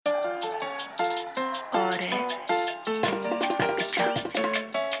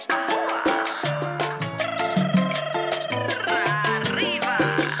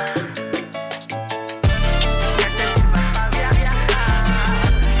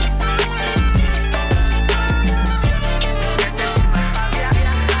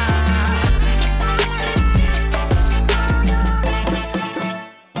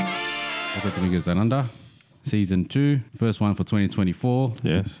Down Under, Season 2, first one for 2024.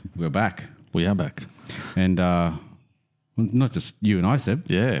 Yes. We're back. We are back. And not just you and I,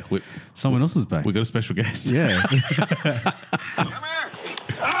 Seb. Yeah. Someone else is back. We got a special guest. Yeah. Come here.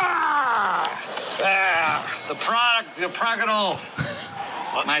 The prodigal.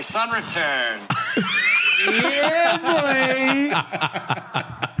 My son returned. Yeah,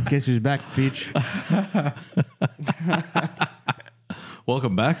 boy. Guess who's back, bitch?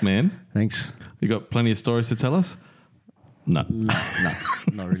 Welcome back, man. Thanks. You got plenty of stories to tell us? No. No,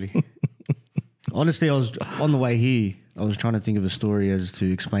 not really. Honestly, I was on the way here. I was trying to think of a story as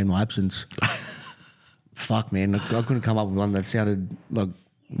to explain my absence. Fuck, man. I couldn't come up with one that sounded like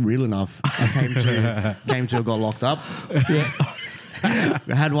real enough. I came to got locked up. Yeah. I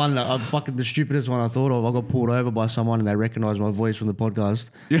had one, fucking the stupidest one I thought of. I got pulled over by someone and they recognised my voice from the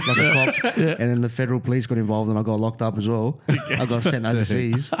podcast, like a cop. Yeah. And then the federal police got involved and I got locked up as well. I got sent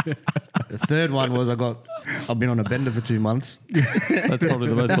overseas. The third one was I've been on a bender for 2 months. That's probably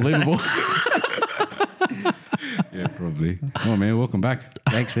the most believable. Yeah, probably. Oh, man, welcome back.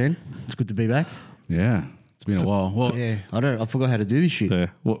 Thanks, man. It's good to be back. Yeah, it's been a while. Well, Yeah, I forgot how to do this shit. Yeah.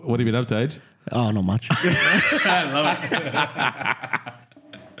 What have you been up to, Age? Oh, not much.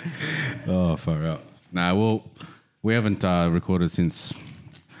 oh, far out. Nah, well, we haven't recorded since...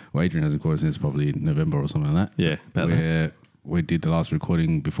 Well, Adrian hasn't recorded since probably November or something like that. Yeah, about that. We did the last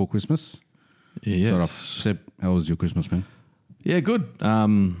recording before Christmas. Yes. Sort of. Seb, how was your Christmas, man? Yeah, good. Bit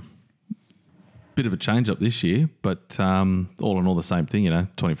of a change up this year, but all in all the same thing,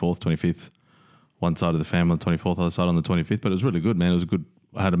 24th, 25th, one side of the family, 24th, other side on the 25th. But it was really good, man. It was good.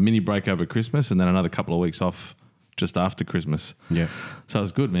 I had a mini break over Christmas and then another couple of weeks off just after Christmas. Yeah. So it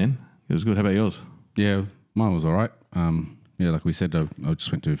was good, man. It was good. How about yours? Yeah, mine was all right. Yeah, like we said, I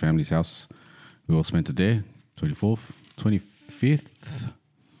just went to a family's house. We all spent it there, 24th, 25th.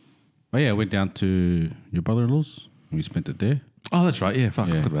 Oh, yeah, I went down to your brother-in-law's. We spent it there. Oh, that's right. Yeah, fuck,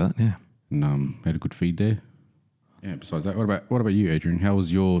 I forgot about that. Yeah. And had a good feed there. Yeah, besides that, what about you, Adrian? How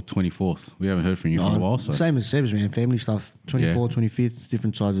was your 24th? We haven't heard from you for a while. So. Same as Seb's, man. Family stuff. 24th, 25th,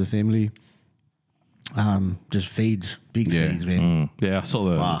 different sides of the family. Just feeds. Big feeds, man. Yeah, I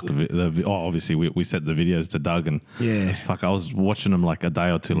saw obviously we sent the videos to Doug and fuck, I was watching them like a day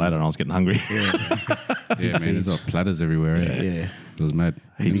or two later and I was getting hungry. Yeah, man, there's like platters everywhere. Yeah. It was mad.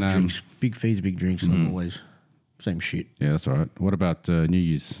 Big drinks. Big feeds, big drinks, like always. Same shit. Yeah, that's all right. What about New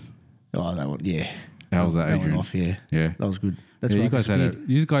Year's? Oh, that one, yeah. How was that, Adrian? Went off, yeah. Yeah. That was good. That's you what guys had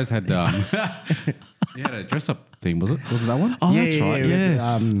you had a dress-up theme, was it? Was it that one? Oh, that's right,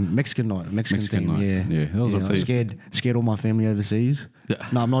 yes. Mexican night. Mexican theme, night. Yeah. That was I was scared all my family overseas. Yeah.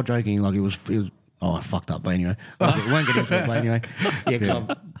 No, I'm not joking. Like, it was I fucked up, but anyway. I won't get into it, but anyway. Yeah, because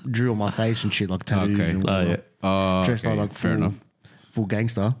I drew on my face and shit, like tattoos and whatnot. Dressed like fair enough. Full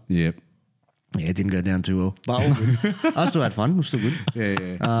gangster. Yep. Yeah, it didn't go down too well. But all good. I still had fun. It was still good. Yeah.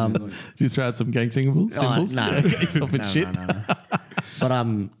 Did you throw out some gang symbols? No. Get yourself in shit. No. But,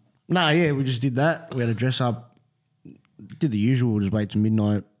 we just did that. We had to dress up. Did the usual. Just wait till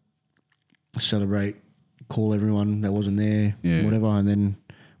midnight, celebrate, call everyone that wasn't there, whatever. And then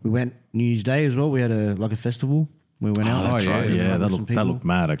we went New Year's Day as well. We had a festival. We went out. That's right. Yeah, that looked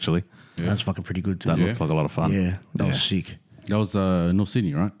mad, actually. Yeah. That's fucking pretty good too. That looks like a lot of fun. Yeah, that was sick. That was North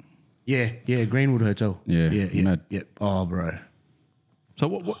Sydney, right? Yeah, Greenwood Hotel. Yeah. Mad. Oh, bro. So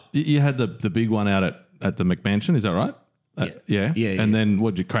what you had the big one out at the McMansion, is that right? Yeah. And then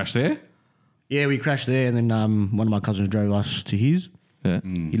what, did you crash there? Yeah, we crashed there, and then one of my cousins drove us to his. Yeah.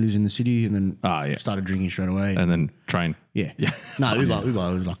 He lives in the city, and then started drinking straight away. And then train. Yeah. No, Uber. It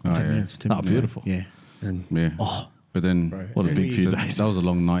was like 10 minutes. 10 minutes. Beautiful. Yeah. And, But then, what a big few days. That was a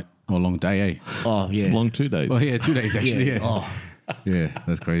long night or a long day, eh? Oh, yeah. Long 2 days. Oh, yeah, 2 days actually. Yeah. Oh. Yeah,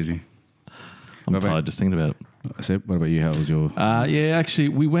 that's crazy. I'm tired just thinking about it. Seb, what about you? How was your... Yeah, actually,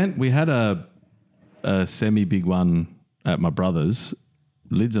 we had a semi-big one at my brother's.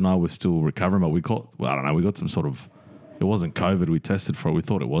 Lids and I were still recovering, but we got some sort of... It wasn't COVID. We tested for it. We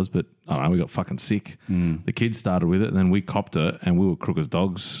thought it was, but I don't know, we got fucking sick. The kids started with it, and then we copped it, and we were crook as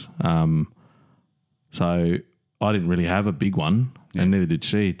dogs. So I didn't really have a big one, and neither did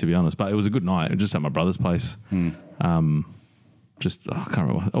she, to be honest. But it was a good night. It was just at my brother's place. I can't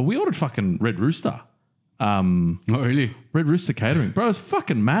remember. Oh, we ordered fucking Red Rooster. Oh, really? Red Rooster Catering. Bro, it's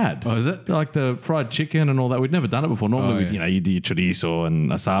fucking mad. Oh, is it? Like the fried chicken and all that. We'd never done it before. Normally, you do your chorizo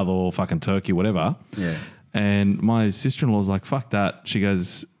and asado, fucking turkey, whatever. Yeah. And my sister-in-law was like, fuck that. She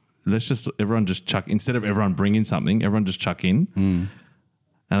goes, everyone just chuck, instead of everyone bringing something, everyone just chuck in. And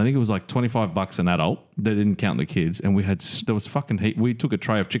I think it was like $25 an adult. They didn't count the kids. And there was fucking heat. We took a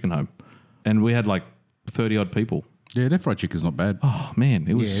tray of chicken home and we had like 30 odd people. Yeah, their fried chicken's not bad. Oh man,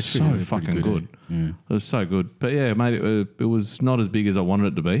 it was Yeah, it's so really fucking pretty good. good, yeah. It was so good. But yeah, mate, it was not as big as I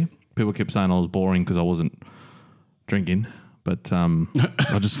wanted it to be. People kept saying I was boring because I wasn't drinking, but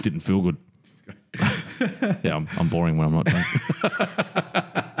I just didn't feel good. Yeah, I'm boring when I'm not drunk.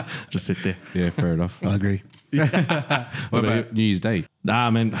 Just sit there. Yeah, fair enough. I agree. What about New Year's Day?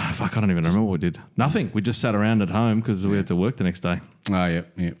 Nah, man, fuck, I don't even remember what we did. Nothing. We just sat around at home because we had to work the next day. Oh, yeah,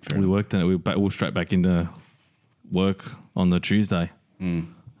 fair We enough. worked and we were straight back into work on the Tuesday.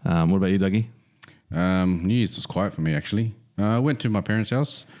 What about you, Dougie? New Year's was quiet for me, actually. I went to my parents'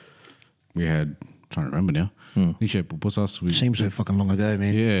 house. We had, trying to remember now, Nisha Pupusas. Seems so fucking long ago,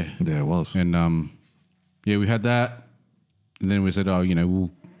 man. Yeah. Yeah, it was. And yeah, we had that. And then we said,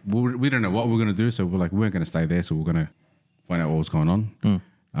 we don't know what we're going to do. So we're like, we weren't going to stay there. So we're going to find out what was going on.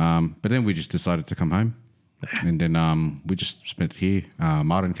 But then we just decided to come home. And then we just spent here.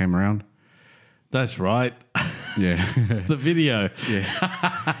 Martin came around. That's right. Yeah. The video.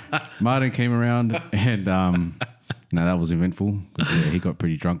 Martin came around and no, that was eventful because he got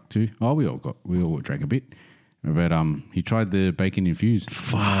pretty drunk too. Oh, we all drank a bit. But he tried the bacon infused.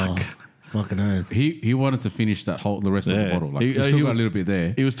 Fuck. Fucking earth. He wanted to finish the rest of the Yeah. bottle. Like, He- he still he got was- a little bit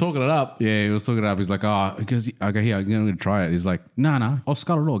there. He was talking it up. Yeah, he was talking it up. He's like, because I go here, I'm going to try it. He's like, no, I'll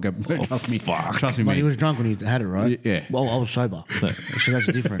scull it all. Go, trust me, fuck. trust me, But he mate. was drunk when he had it, right? Yeah. Well, I was sober. So that's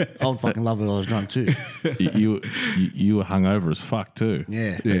different. I would fucking love it when I was drunk too. You were hungover as fuck too.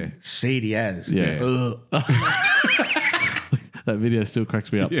 Yeah. Yeah. Seedy as. Yeah. Ugh. That video still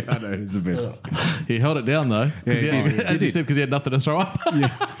cracks me up. Yeah, I know, it's the best. He held it down though. 'Cause he had- Yeah, as he said, because he had nothing to throw up.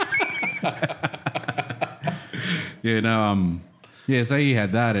 So he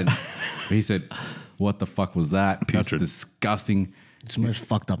had that and he said, what the fuck was that? Putrid. That's disgusting. It's the most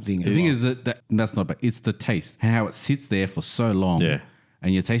fucked up thing. The thing is that's not bad. It's the taste and how it sits there for so long. Yeah.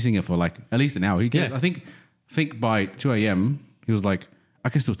 And you're tasting it for like at least an hour. Yeah. I think by 2 a.m. he was like, I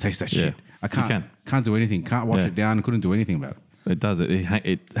can still taste that shit. I can't do anything. Can't wash Yeah. it down. Couldn't do anything about it. It does. It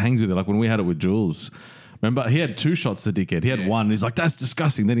hangs with it. Like when we had it with Jules. Remember, he had 2 shots, the dickhead. He had one. And he's like, that's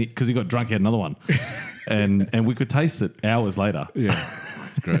disgusting. Then because he got drunk, he had another one. and we could taste it hours later. Yeah.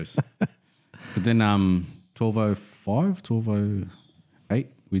 It's gross. But then 12:05, 12:08,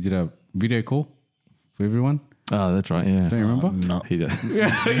 we did a video call for everyone. Oh, that's right. Yeah. Don't you remember? No. He did.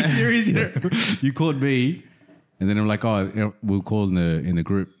 Are you serious? You called me, and then I'm like, we'll call in the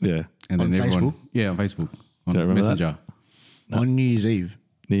group. Yeah. And then On everyone, Facebook? on Facebook, on Yeah, remember that? Messenger. On New Year's Eve.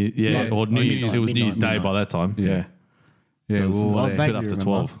 Yeah. Or New Year's. midnight, It was New Year's midnight, Day by that time. Yeah. Yeah, It was- well, I I bit vaguely after remember.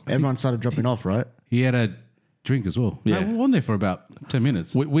 12. Everyone started dropping off, right? he had a drink as well. Yeah. No, we were on there for about 10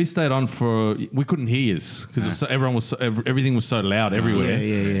 minutes. We stayed on for we couldn't hear us because everything was so loud everywhere.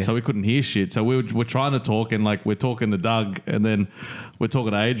 yeah. So we couldn't hear shit. So we're trying to talk and like we're talking to Doug and then we're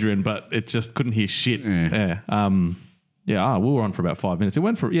talking to Adrian, but it just couldn't hear shit. Yeah. We were on for about 5 minutes. It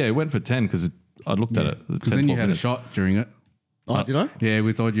went for 10 because I looked at it. Because then you had a shot during it. Oh, did I? Yeah,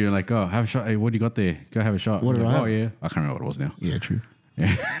 we told you, like, have a shot. Hey, what do you got there? Go have a shot. What did Like, I have? yeah. I can't remember what it was now. Yeah, true. I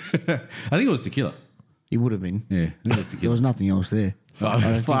think it was tequila. He would have been. Yeah, I think it was There tequila. was nothing else there. Far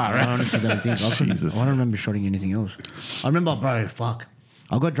I honestly don't think. Jesus. I don't remember shotting anything else. I remember, bro, fuck.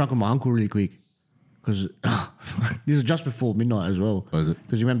 I got drunk with my uncle really quick. Because this was just before midnight as well. What is it?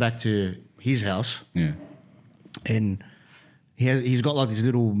 Because he went back to his house Yeah. and he's got like this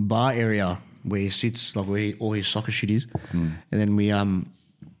little bar area where he sits, like where all his soccer shit is. And then we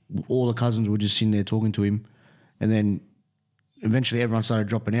all the cousins were just sitting there talking to him. And then eventually everyone started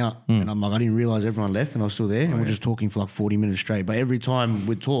dropping out. And I'm like, I didn't realize everyone left and I was still there. And we're just talking for like 40 minutes straight. But every time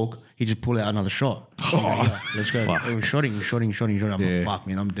we'd talk, he'd just pull out another shot. Let's go. Fuck. It was shotting. I'm like, fuck,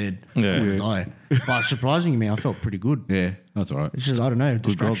 man, I'm dead. Yeah. I'm gonna die. But surprisingly, man, I felt pretty good. Yeah, that's all right. It's just, I don't know,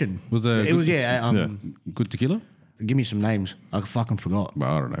 distraction. Was it was, good tequila? give me some names. I fucking forgot. Well,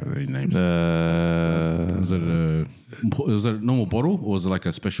 I don't know any names. Was it a normal bottle or was it like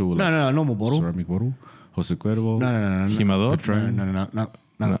a special like, No, normal bottle. ceramic bottle? Jose Cuervo? No. Jimador?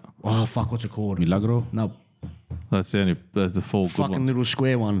 No. Oh, fuck, what's it called? Milagro? No, That's the full good fucking ones. little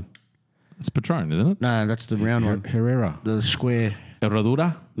square one. It's Patron, isn't it? No, that's the round one. Herrera. The square.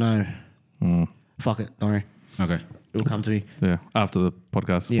 Herradura? No. Fuck it. Don't worry. Okay. It'll come to me. Yeah, after the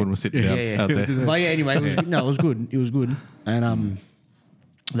podcast when we're sitting down out there. But yeah, anyway, it was good. It was good. And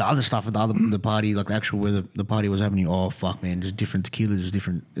the other stuff at the party, like the actual where the party was happening, oh fuck, man, just different tequila, just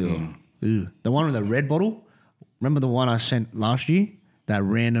different. Ew. The one with the red bottle. Remember the one I sent last year? That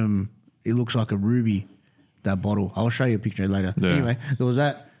random. It looks like a ruby. That bottle. I'll show you a picture later. Yeah. Anyway, there was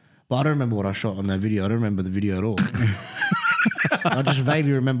that. But I don't remember what I shot on that video. I don't remember the video at all. I just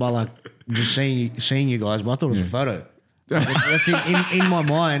vaguely remember like just seeing you guys, but I thought it was a photo. That's in my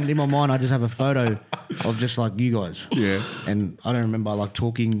mind. In my mind, I just have a photo of just like you guys. Yeah. And I don't remember like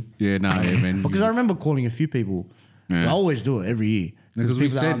talking Yeah, man. because I remember calling a few people. Yeah. I always do it every year. Because we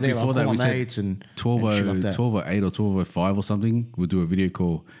people said aren't there, before like, that, call we my said mates and 12 and shit like that. 12:08 or 12:05 or something, we'll do a video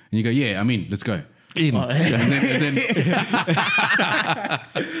call. And you go, yeah, I'm in, let's go. In. And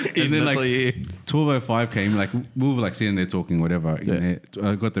then That's like all you hear. 12:05 came, like we were like sitting there talking, whatever. Yeah. And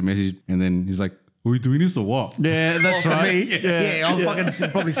I got the message, and then he's like, "Are we doing this or what?" Yeah, that's For right. me, I'm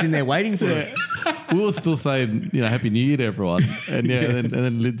fucking probably sitting there waiting for it. We were still saying, Happy New Year to everyone. And and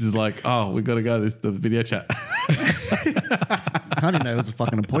then Liz is like, oh, we got to go to the video chat. I didn't know it was a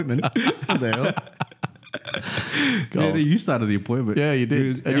fucking appointment. What the hell? Yeah, you started the appointment. Yeah, you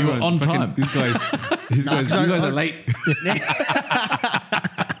did. Because And you were everyone on fucking- time. These guys, you guys are late.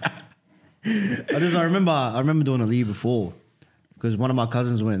 I remember doing it the year before because one of my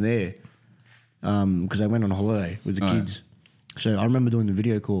cousins went there because they went on holiday with the kids. So I remember doing the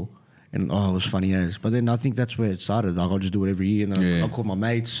video call and it was funny as. But then I think that's where it started. Like I'll just do it every year. And then I called my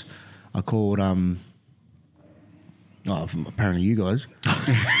mates. I called apparently you guys.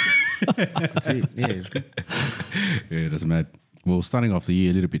 That's it. Yeah, it was good. Yeah, that's mad. Well, starting off the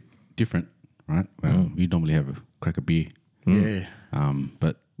year a little bit different, right? Well, you normally have a crack of beer, Yeah,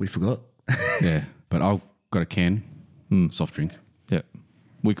 but we forgot. yeah, but I've got a can, soft drink. Yeah.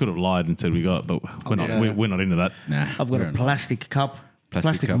 We could have lied and said we got it, but we're not, we're not into that. Nah, I've got we're a not. plastic cup,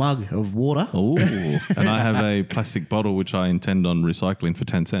 plastic cup. mug of water. Oh, and I have a plastic bottle which I intend on recycling for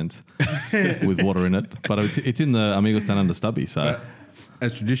 10 cents with water in it. But it's in the Amigos Down Under stubby, so...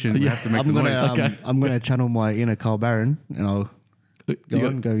 As tradition, we have to make I'm the gonna noise. I'm gonna channel my inner Carl Barron and I'll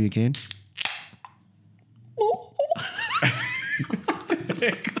go you can.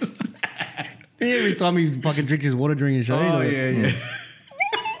 Every time he fucking drinks his water during his show. Oh, he's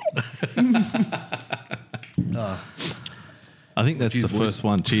like, I think that's the first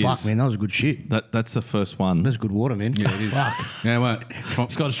one. Cheers. Fuck, man, that was good shit. That's the first one. That's good water, man. Yeah, it is. Yeah, well,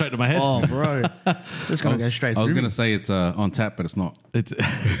 It's gone straight to my head. Oh, bro, that's gonna go straight. I was through going me. to say it's on tap, but it's not.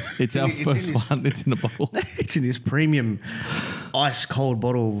 It's our first one. It's in a bottle. It's in this premium ice cold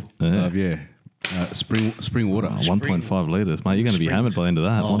bottle. Yeah. Spring water. 1.5 litres, mate. You're going to be hammered by the end of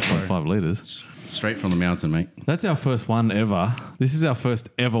that. 1.5 litres. Straight from the mountain, mate. That's our first one ever. This is our first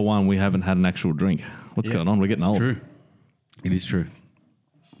ever one we haven't had an actual drink. What's going on? We're getting old. True. It is true.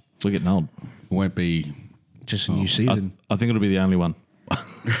 We're getting old. It won't be. Just a new season. I think it'll be the only one.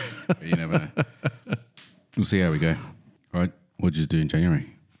 You never know. We'll see how we go. All right. What did you do in January?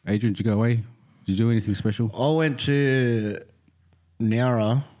 Adrian, did you go away? Did you do anything special? I went to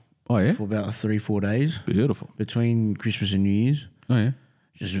Nowra Oh, yeah? for about 3-4 days Beautiful. between Christmas and New Year's. Oh, yeah.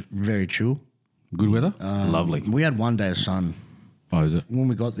 Just very chill. Good weather? Lovely. We had 1 day of sun. Oh, is it? When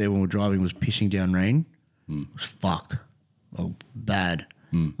we got there, when we were driving, it was pissing down rain. It was fucked. Oh, bad.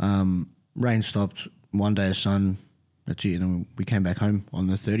 Rain stopped. 1 day of sun. That's it. And then we came back home on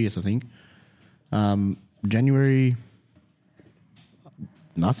the 30th, I think. January,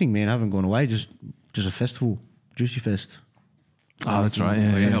 nothing, man. I haven't gone away. Just a festival, Juicy Fest. Oh, that's right.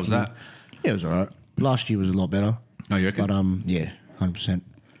 Oh, Yeah, how was that? Yeah, it was all right. Last year was a lot better. Oh, you reckon? But yeah, 100%.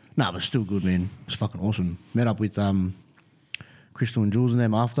 Nah, but still good, man. It's fucking awesome. Met up with Crystal and Jules and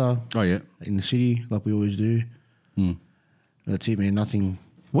them after Oh, yeah. in the city, like we always do. That's it, man. Nothing.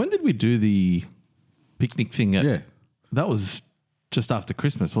 When did we do the picnic thing? Yeah. That was just after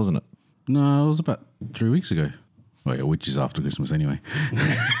Christmas, wasn't it? No, it was about 3 weeks ago. Oh, yeah, which is after Christmas anyway.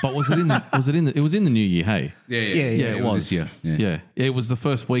 But was it in the? It was in the New Year. Hey. Yeah, Yeah, it was this year. Yeah. It was the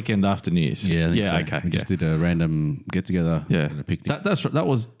first weekend after New Year's. Yeah, I think so. Okay. We just did a random get together. Yeah. At a picnic. That's right. That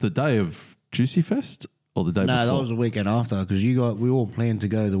was the day of Juicy Fest or the day No, before. that was the weekend after because we all planned to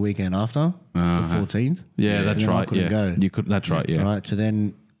go the weekend after, the 14th. yeah, that's And then I right. couldn't Yeah, go. you could. That's right. Yeah. Right. So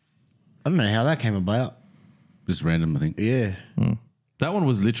then, I don't know how that came about. Just random, I think. Yeah. That one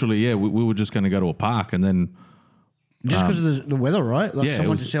was literally we were just going to go to a park and then Just because of the weather, right? Like yeah, it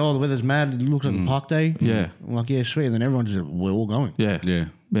someone was- just said, "Oh, the weather's mad. It looks like a park day." Yeah. I'm like, yeah, sweet. And then everyone just said, "We're all going." yeah,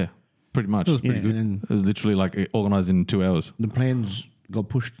 Yeah. pretty much. It was pretty Yeah, good. and then It was literally like organized in 2 hours. the plans got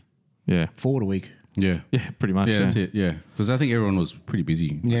pushed Yeah, forward a week. Yeah. yeah, pretty much. Yeah, that's it. Yeah. Because I think everyone was pretty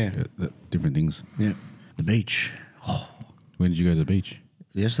busy. Yeah. At different things. Yeah. The beach. When did you go to the beach?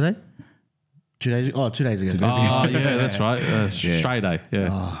 Yesterday? 2 days ago? Oh, 2 days ago. Oh yeah, that's right. Stray day.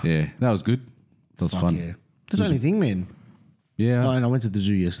 Yeah. Yeah. That was good. That was Fuck fun. yeah. That's the only thing, man. Yeah. Oh, and I went to the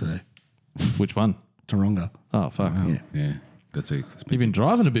zoo yesterday. Which one? Taronga. Oh fuck. Wow. Yeah. Yeah. That's expensive. You've been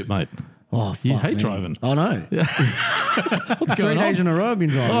driving a bit, mate. Oh, fuck, You hate man. driving. I know. What's 3 going days on? in a row I've been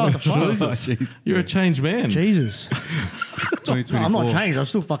driving. Oh, What the fuck? Jesus. You're a changed man. Jesus. 2024. No, I'm not changed. I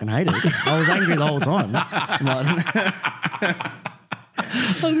still fucking hate it. I was angry the whole time. Like,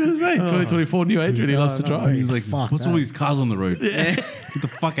 was going to say 2024 new Adrian. He loves to drive. He's like, Fuck what's that. all these cars on the road? Get the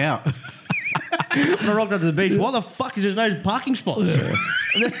fuck out. When I rocked up to the beach, why the fuck is there no parking spots?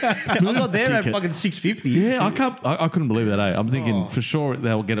 I got there at fucking 6:50. Yeah, I couldn't believe that. I'm thinking for sure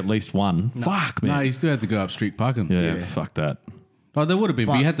they'll get at least one. Fuck, man. No, you still had to go up street parking. yeah, fuck that. Oh, there would have been,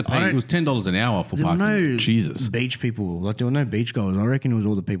 but you had to I pay. don't- It was $10 an hour for There were parking. no Jesus. beach people. Like there were no beach goers. I reckon it was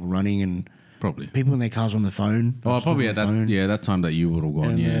all the people running and Probably. people in their cars on the phone. Oh, Just probably on at the phone. that time that you would have gone.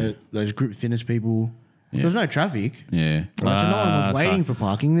 And Yeah, those group fitness people. There was no traffic. yeah. So no one was waiting for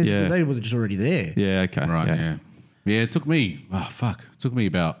parking. Yeah. They were just already there. Yeah, okay. Right. Yeah. Yeah. It took me. Oh fuck! It took me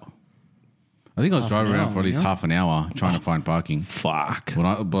about. I think I was driving an around hour, for at least yeah. half an hour trying to find parking. Fuck.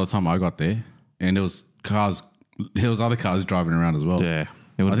 By the time I got there, and there was other cars driving around as well. Yeah.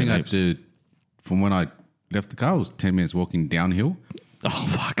 I think I did. From when I left the car, it was 10 minutes walking downhill. Oh,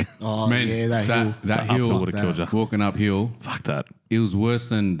 fuck. Oh, Man, yeah, that hill. that Uphill hill would have killed you. walking uphill. Fuck that. It was worse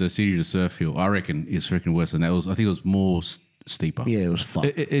than the City to Surf hill. I reckon it's freaking worse than that. I think it was more steeper. Yeah, it was fucked.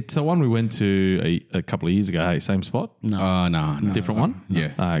 It's the one we went to a couple of years ago. Hey, same spot? No. Different one?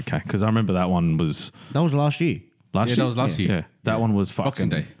 Yeah. Ah, okay. Because I remember that one was That was last year. last Yeah, year. that was last year. Yeah. That one was fucking. Boxing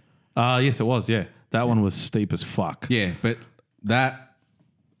Day. Yes, it was. Yeah. That one was steep as fuck. Yeah, but that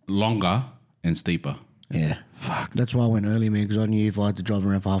longer and steeper. Yeah. Fuck. That's why I went early, man, because I knew if I had to drive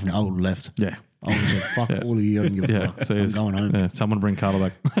around for half an hour, I would have left. Yeah. I would have said, fuck all of you, I don't give a Yeah. fuck. So I'm it's- going home. Yeah. Someone bring Carla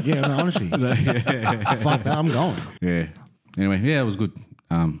back. Yeah, no, honestly. Fuck that, I'm going. Yeah. Anyway, yeah, it was good.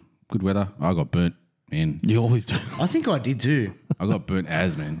 Good weather. I got burnt, man. You always do. I think I did too. I got burnt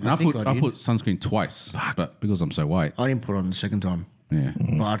as, man. And I think put I I did. put sunscreen twice, but because I'm so white. I didn't put it on the second time. Yeah.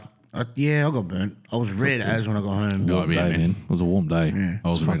 But, I got burnt. I was red as when I got home. Oh, Warm yeah, day, man. man. It was a warm day. I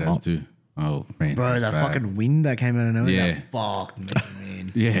was It's red fucking as hot. too. Oh, man. Bro, that bad. fucking wind that came out of nowhere, Yeah. that fucked me,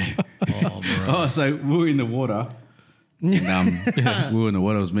 man. Yeah. Oh, bro. Oh, so we were in the water. And, we were in the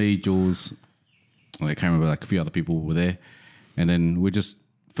water. It was me, Jules. I can't remember, like a few other people were there. And then we just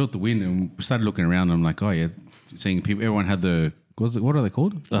felt the wind and we started looking around. And I'm like, oh, yeah, seeing people. Everyone had the, what are they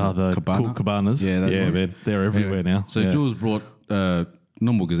called? The cool cabanas. Yeah, that's yeah, one. man. They're everywhere now. So yeah. Jules brought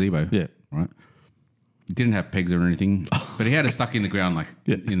normal gazebo. Yeah. Right. He didn't have pegs or anything, but he had it stuck in the ground, like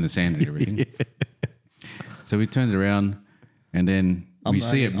in the sand and everything. So we turned around and then we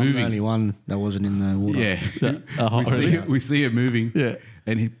see it I'm the moving. only one that wasn't in the water. Yeah. we see it moving. Yeah.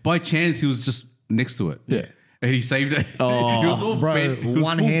 And by chance, he was just next to it. Yeah. And he saved it. Oh, he was all Bro, bent. He was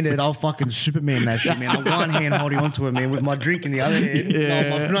one-handed, I'll fucking Superman that shit, man. One hand holding onto it, man, with my drink in the other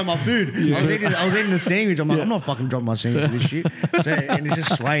hand. No, my food. I was eating a sandwich. I'm like, I'm not fucking dropping my sandwich to this shit. So, and it's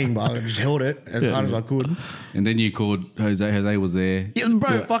just swaying, but I just held it as hard as I could. And then you called Jose. Jose was there. Yeah,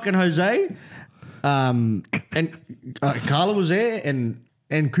 bro, fucking Jose, and Carla was there,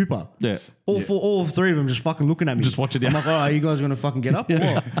 and Cooper. Yeah. All three of them just fucking looking at me. Just watching you. I'm like, oh, are you guys going to fucking get up or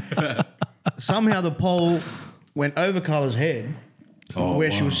what? Somehow the pole went over Carla's head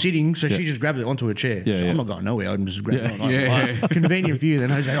where she was sitting, so she just grabbed it onto a chair. Yeah, So yeah. I'm not going nowhere. I'm just grabbing it. Yeah. Like, convenient for you. Then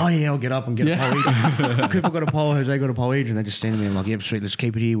Jose, oh yeah, I'll get up and get a pole each. Cooper got a pole, Jose got a pole each, and they just standing there like, yep, sweet, let's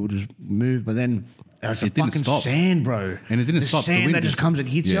keep it here. We'll just move. But then it's the It didn't fucking stop. sand, bro. And it didn't the stop. The Sand wind that just just- comes and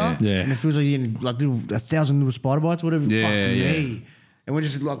hits Yeah. you. Yeah. And it feels like you're in like 1,000 little spider bites, whatever. Yeah, Fuck yeah. me. And we're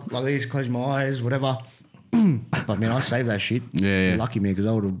just like this, close my eyes, whatever. But man, I saved that shit. Yeah. Lucky me, because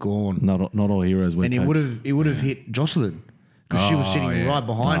I would have gone. Not all heroes wear And capes. it would have hit Jocelyn, because she was Oh, sitting yeah. right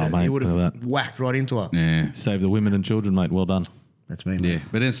behind Oh, it. mate, It would look at have that. whacked right into her. Yeah. Save the women and children, mate. Well done. That's me, man. Yeah.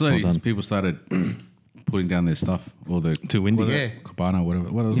 But then slowly Well done. people started putting down their stuff. Or the Too windy. what are Yeah. they? Cabana,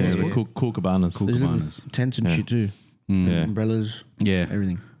 whatever. What was Yeah, it the called? cool cabanas. Cool There's cabanas. little tents and Yeah. shit too. Yeah. Umbrellas. Yeah.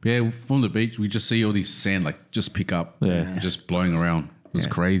 Everything. Yeah, from the beach, we just see all these sand like just pick up. Yeah. Just blowing around. It was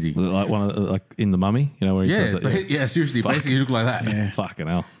crazy. Like one of the, like in the Mummy, you know where he does Yeah, that. yeah, seriously. Basically, you look like that. Yeah. Fucking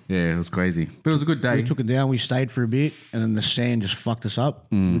hell. It was crazy. But it was a good day. We took it down. We stayed for a bit, and then the sand just fucked us up.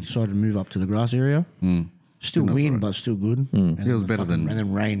 We decided to move up to the grass area. Still wind, but still good. And It was then better than- And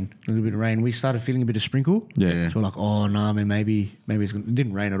then rain, a little bit of rain. We started feeling a bit of sprinkle. Yeah. So we're like, oh no, man, maybe it's gonna, it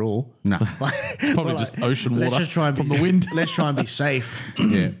didn't rain at all. No. It's probably just ocean let's water just try and from be, the wind. Let's try and be safe.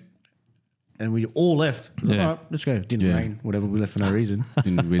 Yeah. And we all left. Like, Yeah. all right, let's go. Didn't Yeah. rain. Whatever. We left for no reason.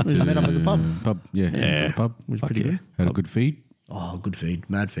 Then we went We to met up at the pub. Yeah. Went to the pub. It was Fuck pretty yeah. good. Had a good feed. Oh, good feed,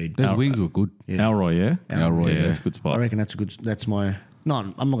 mad feed. Those wings were good. Alroy, yeah? Alroy, yeah. That's a good I spot. reckon that's a good. That's my. No,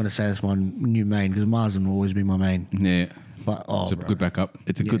 I'm not going to say that's my new main, because Marsden will always be my main. Yeah. But It's a good backup.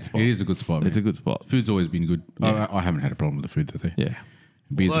 It's a good spot. It is a good spot. It's man. a good spot. Food's always been good. I haven't had a problem with the food though. Yeah.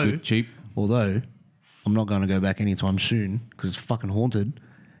 Beers are Although- good, cheap. Although I'm not going to go back anytime soon because it's fucking haunted,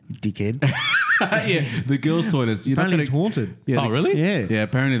 you dickhead. Yeah, the girls' toilets. You're Apparently not it's gonna, haunted. Oh, really? Yeah. yeah,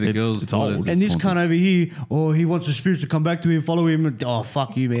 apparently the girls' it's toilets. old. And this haunted. cunt over here, he wants the spirits to come back to him, follow him. Oh,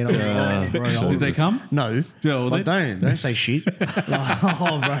 fuck you, man. I'm like, bro, Did they come? No. Yeah, well, But don't say shit. Like,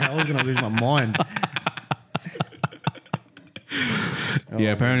 oh, bro, I was going to lose my mind.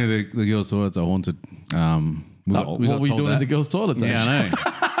 Yeah, apparently the girls' toilets are haunted. We What were you told doing in that. the girls' toilets? Yeah, I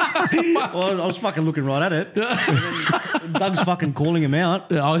know. Well, I was fucking looking right at it. And then Doug's fucking calling him out.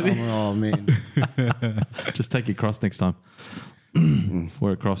 Yeah, I'm like, oh, man. Just take your cross next time.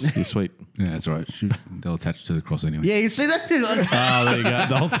 Wear a cross. You're sweet. Yeah, that's right. Shoot, they'll attach to the cross anyway. Yeah, you see that? Oh, there you go.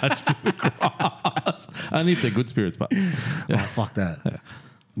 They'll touch to the cross. Only if they're good spirits, but Oh, fuck that.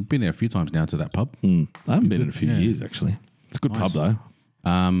 We've been there a few times now to that pub. I haven't been in a few Yeah. years, actually. It's a good pub, though.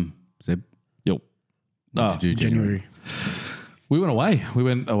 Zeb, Yo. what did you do January. We went away. We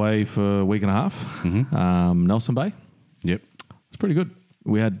went away for a week and a half. Nelson Bay. Yep. It's pretty good.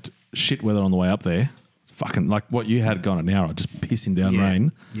 We had shit weather on the way up there. It's fucking like what you had gone an hour, just pissing down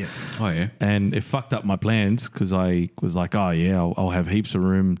rain. Yeah. Oh, yeah. And it fucked up my plans because I was like, oh, yeah, I'll have heaps of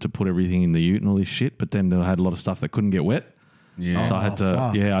room to put everything in the ute and all this shit. But then I had a lot of stuff that couldn't get wet. Yeah. So I had to,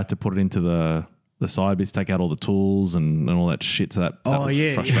 fuck. I had to put it into the side bits, take out all the tools and all that shit. So that Oh, was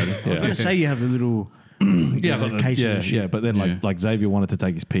yeah. frustrating. I was going to say you have the little Yeah, the but cases and shit. but then like Xavier wanted to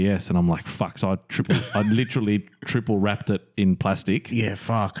take his PS, and I'm like, fuck. So I literally triple wrapped it in plastic, Yeah,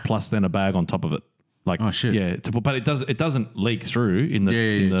 fuck. plus then a bag on top of it. Like, Oh, shit. yeah, but it doesn't leak through in the Yeah,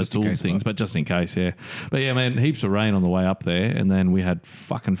 in the just in tool case, things, like. but just in case, yeah. But yeah, man, heaps of rain on the way up there, and then we had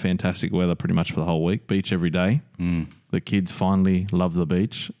fucking fantastic weather pretty much for the whole week. Beach every day. The kids finally love the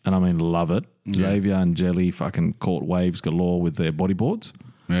beach, and I mean love it. Xavier and Jelly fucking caught waves galore with their bodyboards.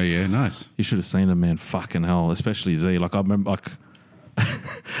 Yeah, yeah, nice. You should have seen them, man. Fucking hell, especially Z. Like I remember, like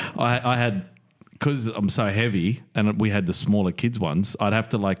I had, because I'm so heavy, and we had the smaller kids ones. I'd have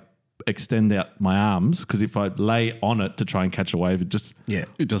to like extend out my arms because if I lay on it to try and catch a wave, it just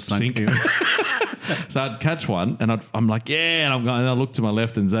It does sink. So I'd catch one, and I'm like, yeah, and I'm going. And I look to my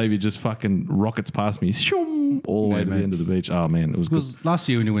left, and Xavier just fucking rockets past me, shoom, all the way to the man. end of the beach. Oh man, it was good. Because last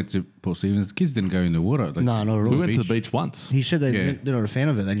year when you went to Port Stevens, the kids didn't go in the water. Like, No, not at all. We went to the beach once. He said they're not a fan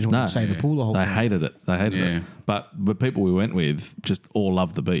of it. They just want No, to stay in the pool the whole They time. hated it. They hated Yeah. it. But people we went with just all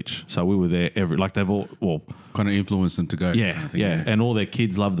loved the beach. So we were there they've all, well, kind of influenced them to go. yeah, I think, yeah. And all their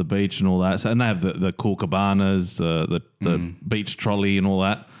kids love the beach and all that. So, and they have the cool cabanas, the beach trolley and all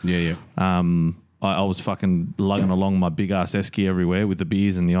that. Yeah, yeah. I was fucking lugging along my big ass esky everywhere with the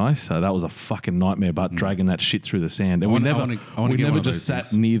beers and the ice. So that was a fucking nightmare, but dragging that shit through the sand. And I we wanna never get one of just those sat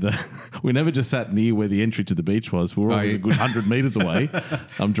things. near we never just sat near where the entry to the beach was. We were always yeah. a good 100 meters away.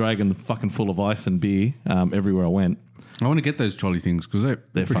 I'm dragging the fucking full of ice and beer everywhere I went. I want to get those trolley things because they're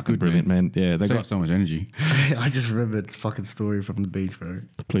They're pretty fucking good, brilliant, man. Yeah, they Save got. so much energy. I just remembered this fucking story from the beach, bro.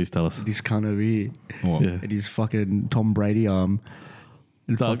 Please tell us. This cunt over here. What? Yeah. And his fucking Tom Brady arm.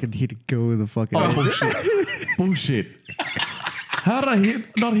 And Doug. fucking hit a girl with a fucking. Oh, bullshit. Bullshit. How did I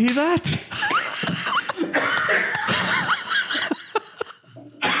not hear that?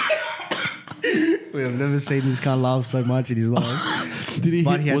 We have never seen this cunt laugh so much in his life. Did he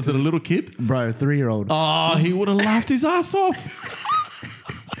But hit? he had Was to- it a little kid? Bro, 3-year-old. Oh, he would have laughed his ass off.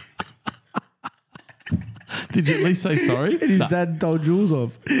 Did you at least say sorry? And his Nah. dad told Jules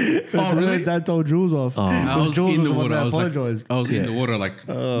off. Oh, really? His dad told Jules off. I was Jules in the one water. that I was like, apologised. I was in the water like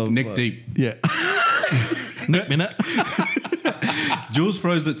neck deep. Yeah. Minute. Jules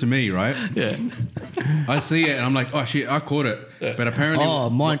throws it to me, right? Yeah. I see it and I'm like, oh shit, I caught it. But apparently, Oh,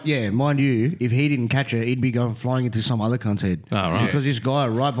 mind you, if he didn't catch it, he'd be going flying into some other cunt's head. Oh, right. Because this guy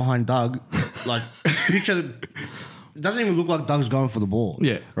right behind Doug, like, picture, it doesn't even look like Doug's going for the ball.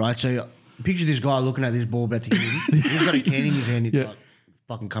 Yeah. Right? So picture this guy looking at this ball about to hit him. He's got a can in his hand. It's Yeah. like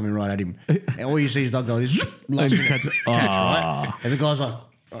fucking coming right at him. And all you see is Doug go, this last just catch it. right? And the guy's like,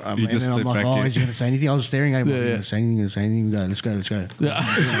 and just then I'm step like, back, oh, yeah. is he going to say anything? I was staring at him. Yeah, Like, yeah. Going to say anything? Go, let's go.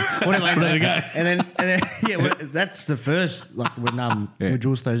 Yeah. Whatever. There you go. And then yeah, well, that's the first, like when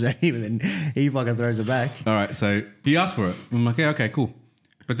Jules throws at him and then he fucking throws it back. all right, so he asked for it. I'm like, yeah, okay, cool.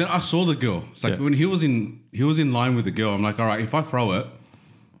 But then I saw the girl. It's like Yeah. when he was in line with the girl. I'm like, all right, if I throw it,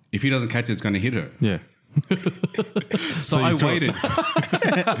 if he doesn't catch it, it's going to hit her. Yeah. So you I threw it. waited.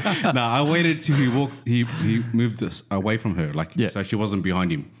 No, I waited till he walked. He moved us away from her, like Yeah. so she wasn't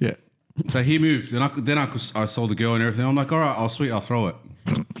behind him. Yeah. So he moved, and I saw the girl and everything. I'm like, all right, I'll throw it.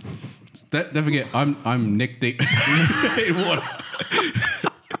 Don't forget, I'm neck deep in water,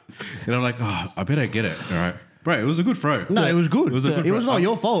 and I'm like, oh, I better get it. All right, bro, it was a good throw. No, it was good. It was a good It was throw. not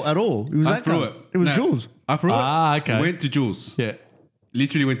your fault at all. It was I that threw cunt. it. It was No, Jules. I threw it. Ah, okay. Went to Jules. Yeah.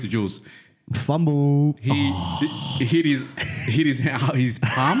 Literally went to Jules. Fumble. He hit his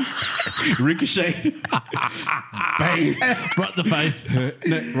palm, Ricochet. Bang. Right in the face. No,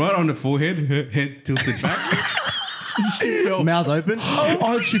 right on the forehead. Her head tilted back. She fell. Mouth open.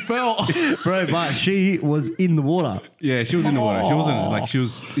 Oh, she fell. Bro, but she was in the water. Yeah, she was in the water. She wasn't like she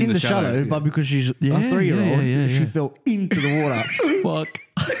was in In the shallow, yeah. but because she's a 3-year-old, she fell into the water. Fuck.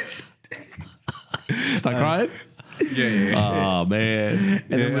 Start crying? Yeah. Oh, man.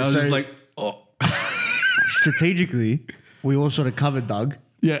 And then I was so just like, oh. strategically, we all sort of covered Doug.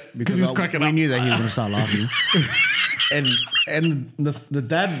 Yeah, because he was cracking we up. knew that he was going to start laughing. and the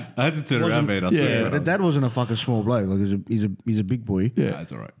dad, I had to turn around, man. the dad wasn't a fucking small bloke. Like he's a big boy. Yeah.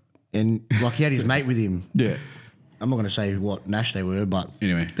 That's all right. And like he had his mate with him. Yeah. I'm not going to say what Nash they were, but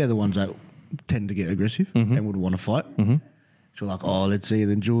Anyway. they're the ones that tend to get aggressive and would want to fight. So we're like, oh, let's see. And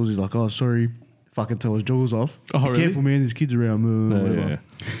then Jules is like, oh, sorry. Fucking tells Jules off. Oh, Be really? careful, man. There's kids around. Yeah.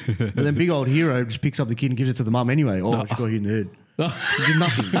 But then big old hero just picks up the kid and gives it to the mum anyway. Oh, she got hit in the head. He did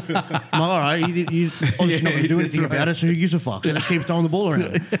nothing. I'm like, all right, you obviously not going to do anything about it, so who gives a fuck? So just keep throwing the ball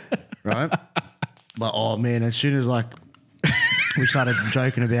around. Right? But, oh, man, as soon as, like, we started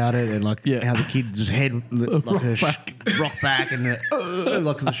joking about it and, like, how the kid's head, like, rock back and,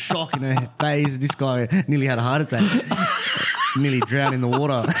 like, the shock in her face. This guy nearly had a heart attack. Nearly drowned in the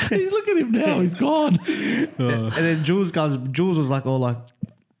water. Look at him now. He's gone. And then Jules was like, all like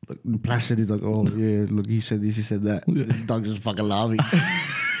placid. He's like, oh yeah, look, he said this, he said that. Doug just fucking laughing.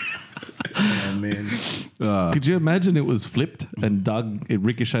 Oh man. Could you imagine it was flipped and it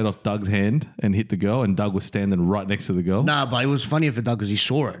ricocheted off Doug's hand and hit the girl and Doug was standing right next to the girl? Nah, but it was funnier for Doug because he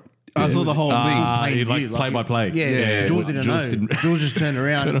saw it. I saw the whole thing. He like play by play. Yeah. Jules didn't know. didn't- Jules just turned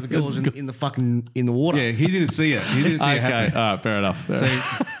around and the girl was in the water. Yeah, he didn't see it. He didn't see it Okay, happen. all right, fair enough.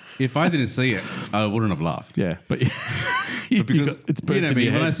 So if I didn't see it, I wouldn't have laughed. yeah, but Because it's you know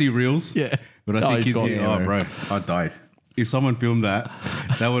me, when I see reels, Yeah. when I Oh, see he's kids gone. getting, Yeah, oh, bro, I died. If someone filmed that,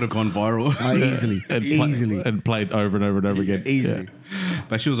 that would have gone viral. Easily. Easily. and played over and over and over again. Easily.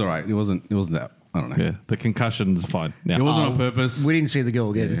 But she was all right. It wasn't that. I don't know. Yeah, the concussion's fine. Now. It wasn't on purpose. We didn't see the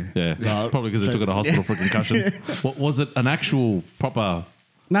girl again. Yeah, No, probably because they so- took her to hospital for concussion. What was it? An actual proper?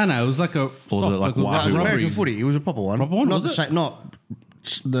 No, it was like a soft, was it like a Wahoo? No, it was Rubbery. American footy. It was a proper one. Proper one, Not was the it? same, not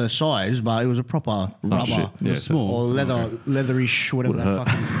the size, but it was a proper rubber. shit. Yeah, so- small. Or leatherish, whatever that Would've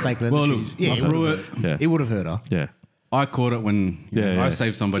fucking fake leather Well, look, shoes. Yeah, I threw it. Yeah, It would have hurt her. yeah, I caught it when Yeah, I yeah.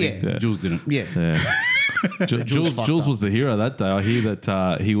 saved somebody. Yeah. Jules didn't. Yeah. yeah. Jules fucked Jules up. was the hero that day. I hear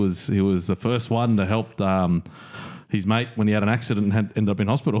that he was the first one to help his mate when he had an accident and ended up in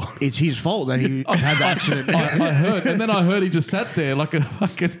hospital. It's his fault that he had the accident. I heard, and then I heard he just sat there like a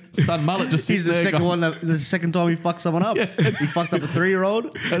fucking stunned mullet, just He's sitting the there. second going- one. The second time he fucked someone up. He fucked up a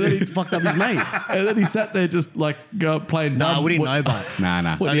 3-year-old, and then he fucked up his mate. And then he sat there just like playing. No, dumb. we didn't What- know, but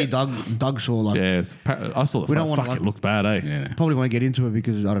Nah. What- only yeah. Doug saw like. Yeah, I saw the We fight. don't wanna, Fuck, like- it looked bad, eh? Yeah. Probably won't get into it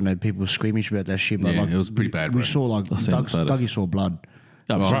because I don't know. People were squeamish about that shit, but Yeah, like it was pretty bad, We bro. saw like seen the photos. Dougie saw blood.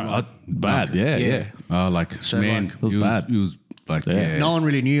 Oh, right, bad, yeah. Oh, like, So, man, like- It was bad. He was like, Yeah. yeah. No one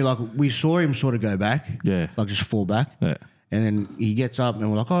really knew. Like we saw him sort of go back. Yeah. Like just fall back. Yeah. And then he gets up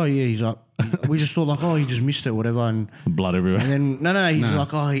and we're like, oh yeah, he's up. We just thought like, oh, he just missed it, whatever. And Blood everywhere. then no, he's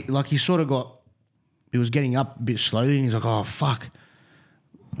like, oh, he sort of got. He was getting up a bit slowly, and he's like, oh fuck,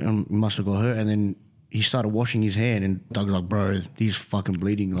 he must have got hurt. And then he started washing his hand, and Doug's like, bro, he's fucking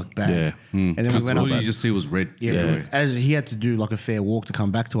bleeding like bad. Yeah. And then we Because went all up. you just see was red. Yeah, everywhere. as he had to do like a fair walk to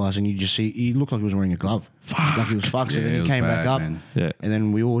come back to us, and you just see he looked like he was wearing a glove. Like he was fucked. So Yeah, then it he was came back bad, up, man. Yeah. and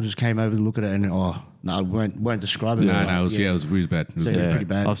then we all just came over to look at it, and no, won't describe it. No, Like, it was it was bad. It was Yeah. bad. pretty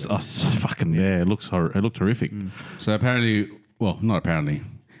bad. I was fucking it looked horrific. So apparently, well, not apparently,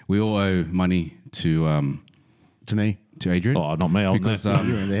 we all owe money to to me. Adrian. Oh, not me. I wasn't Because there.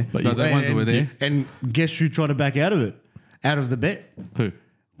 You weren't there. But no, you- the ones that were there. And guess who tried to back out of it? Out of the bet? Who?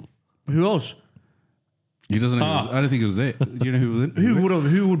 Who else? He doesn't know. I don't think he was there. Do you know who was in?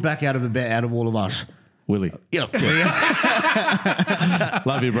 Who would back out of the bet out of all of us? Willie. Yeah.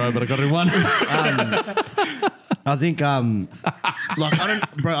 Love you, bro, but I got it in one. I think like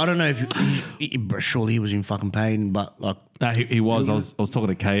I don't know if surely he was in fucking pain, but like He was. I was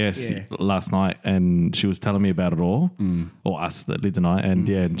talking to KS Yeah. last night, and she was telling me about it all, or us, that Liz and I, and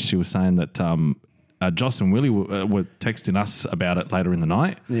and she was saying that Joss and Willie were texting us about it later in the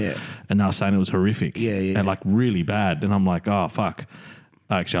night, and they were saying it was horrific, Yeah. and like really bad, and I'm like, oh fuck.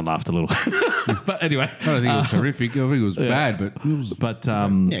 Actually, I laughed a little, but anyway, I don't think it was horrific. I think it was bad, but it was. But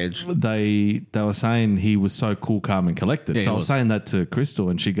it's- they were saying he was so cool, calm, and collected. Yeah, so I he was was. saying that to Crystal,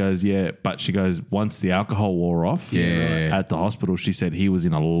 and she goes, "Yeah," but she goes, once the alcohol wore off, at the hospital, she said he was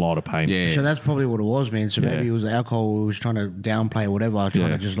in a lot of pain. Yeah. so that's probably what it was, man. So maybe it was the alcohol. He was trying to downplay or whatever, trying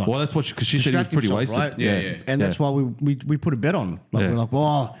to just like. well, that's what because she said he was distract pretty himself, wasted. right? Yeah. And that's why we put a bet on. Like Yeah. we're like,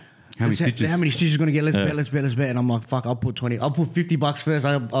 well, How many stitches? How many stitches are going to get? Let's bet. And I'm like, fuck, I'll put 20. I'll put $50 first.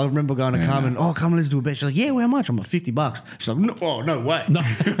 I remember going to Carmen. Oh, come on, let's do a bet. She's like, yeah, well, how much? I'm like, $50. She's like, no way. No.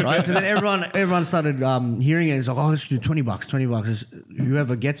 Right? So then everyone started hearing it. It's like, oh, let's do $20. It's,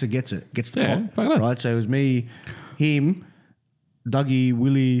 whoever gets it. Gets the pot. Right? So it was me, him, Dougie,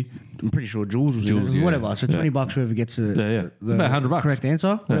 Willie. I'm pretty sure Jules was in it. Whatever. So $20 whoever gets the it's about $100. Correct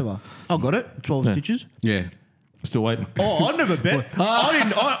answer. Whatever. I got it. 12 stitches. Yeah. Still waiting. Oh, I never bet.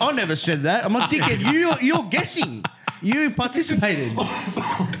 I never said that. I'm a dickhead. You're guessing. You participated.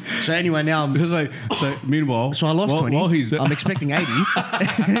 So anyway, now I'm. So meanwhile, So I lost 20. While he's, I'm expecting 80.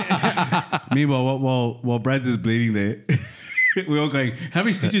 meanwhile, while Brad's is bleeding there, we're all going, how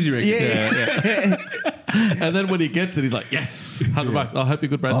many stitches you reckon? Yeah. And then when he gets it, he's like, yes, $100. I hope you're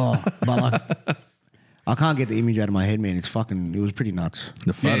good, Brad. Oh, but like, I can't get the image out of my head, man. It was pretty nuts.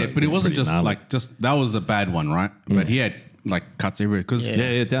 Yeah, but it wasn't just gnarly. that was the bad one, right? But he had like cuts everywhere because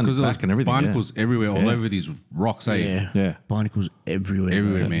down his back and everything. Barnacles everywhere, all over these rocks. Yeah. Barnacles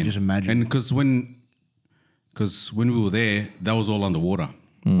everywhere, man. Just imagine. And because when we were there, that was all underwater.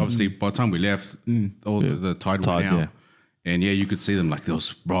 Obviously, by the time we left, all the tide went out, and you could see them like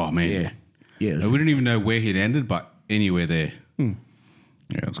those. Oh man, yeah. We didn't even know where he'd ended, but anywhere there. Yeah,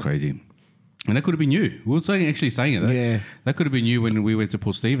 it was crazy. And that could have been you. We were actually saying it. That could have been you when we went to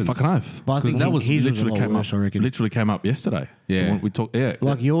Port Stephens. Fucking oath. But I think that was his literally a lot came worse, up. I reckon. Literally came up yesterday. Yeah. We talked. Yeah.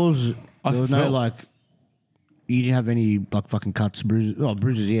 Like yours, I there was no felt- like. You didn't have any like fucking cuts, bruises. Oh,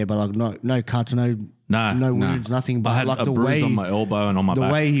 bruises, yeah, but like no cuts, no wounds, nothing. But I had like a the bruise way on my elbow and on my the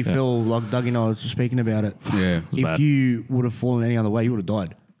back. way he fell, like Doug and I was speaking about it. Yeah. If bad. you would have fallen any other way, you would have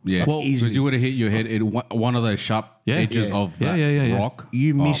died. Yeah, Well, because you would have hit your head in one of those sharp edges of that rock.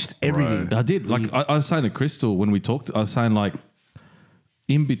 You missed everything. I did. Like I was saying to Crystal when we talked, I was saying like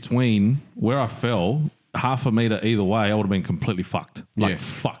in between where I fell, half a meter either way, I would have been completely fucked. Like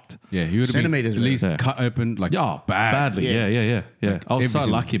fucked. Yeah, you would have been Centimeters, at least man. cut open like Badly. Yeah. I was so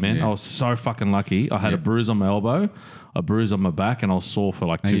everything. lucky, man. Yeah. I was so fucking lucky. I had a bruise on my elbow, a bruise on my back, and I was sore for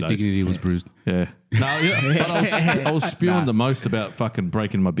like And 2 your days. dignity was bruised. Yeah. No, but I was spewing the most about fucking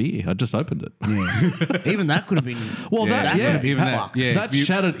breaking my beer. I just opened it. Yeah. Even that could have been. Well, that could have been even that, fucked. yeah. that You-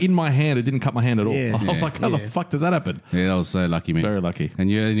 shattered in my hand. It didn't cut my hand at all. Yeah. I was like, how the fuck does that happen? Yeah, that was so lucky, man. Very lucky.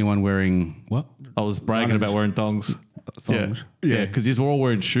 And you're the only one wearing what? I was bragging about wearing thongs. Thongs. Yeah, because you were all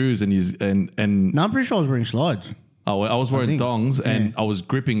wearing shoes and No, I'm pretty sure I was wearing slides. I was wearing thongs and I was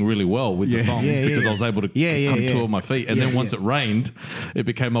gripping really well with the thongs because I was able to contour my feet. And then once it rained, it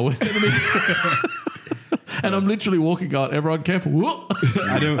became my worst enemy. And I'm literally walking going, everyone careful.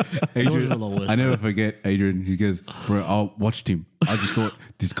 I know, Adrian. a lot worse, I never forget Adrian. He goes, bro, I watched him. I just thought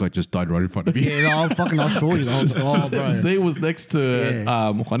this guy just died right in front of me. Yeah, no, I saw you. I was like, oh, bro. Z was next to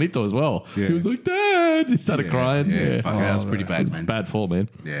Juanito as well. Yeah. He was like, Dad. He started crying. Yeah, fuck, that was pretty It bad, was man. bad fall, man.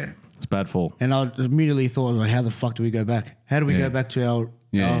 Yeah. It's bad fall. And I immediately thought, like, how the fuck do we go back? How do we go back to our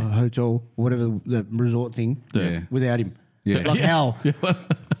hotel, whatever the resort thing, without him? Yeah. Like how?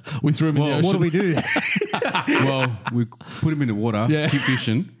 We threw him in the ocean. What do we do? Well, we put him in the water, keep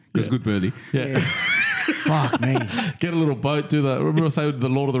fishing, because good birdie. Yeah. Fuck me. Get a little boat, do the, remember I was saying the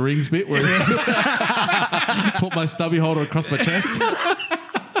Lord of the Rings bit where put my stubby holder across my chest?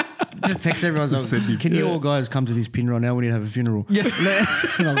 Just text everyone. Like, can you all guys come to this pin right now? We need to have a funeral. Yeah.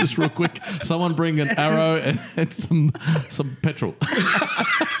 Just real quick. Someone bring an arrow and some petrol.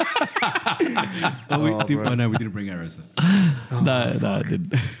 We didn't bring arrows. No, I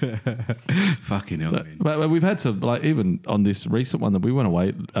didn't. Fucking hell, man. But we've had to, like, even on this recent one that we went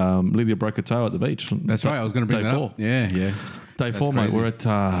away, Lydia broke her toe at the beach. That's right. I was going to bring Day that 4. up. Yeah. Day 4, mate. crazy. We're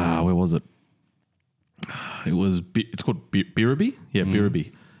at, where was it? It was, it's called Birraby. Yeah,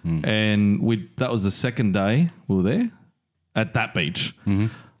 Birraby. And that was the second day we were there at that beach.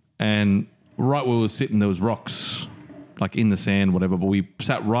 And right where we were sitting, there was rocks, like in the sand, whatever, but we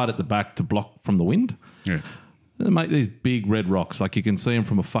sat right at the back to block from the wind. Yeah. They make these big red rocks, like you can see them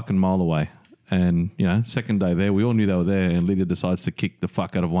from a fucking mile away. And, you know, second day there, we all knew they were there, and Lydia decides to kick the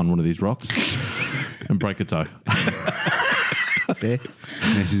fuck out of one of these rocks and break a toe. Fair.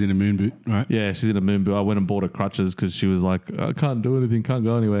 Yeah, she's in a moon boot, right? Yeah, she's in a moon boot. I went and bought her crutches because she was like, I can't do anything, can't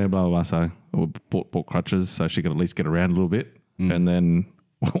go anywhere, blah, blah, blah. So I bought crutches so she could at least get around a little bit. And then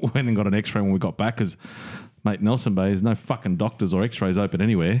went and got an x-ray when we got back because, mate, Nelson Bay, there's no fucking doctors or x-rays open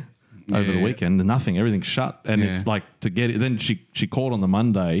anyway over the weekend. Nothing, everything's shut. And it's like to get it. Then she called on the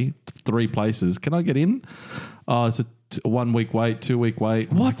Monday, 3 places. Can I get in? Oh, it's a 1 week wait, 2 week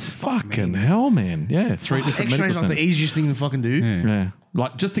wait. What fucking hell, man? Yeah, 3 different medical X-rays not the centers. easiest thing to fucking do. Yeah.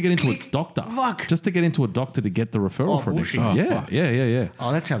 Like just to get into a doctor. Fuck. Just to get into a doctor to get the referral from bullshit. it. Yeah, yeah.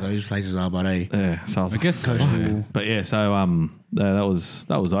 Oh, that's how those places are, but Yeah, so I was like, guess. but yeah, so that was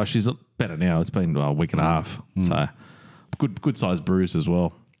she's better now. It's been a week and a half. So good sized bruise as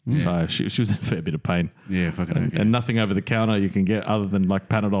well. So she was in a fair bit of pain. Yeah, fucking. And nothing over the counter you can get other than like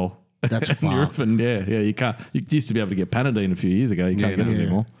Panadol. That's and fucked. Nurofen. Yeah, you can't. You used to be able to get Panadine a few years ago. You can't get it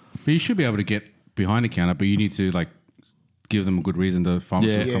anymore. But you should be able to get behind the counter, but you need to like give them a good reason. The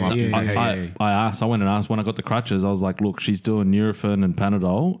pharmacist will come up to you. I went and asked when I got the crutches. I was like, look, she's doing Nurofen and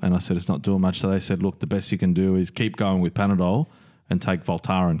Panadol, and I said it's not doing much. So they said, look, the best you can do is keep going with Panadol and take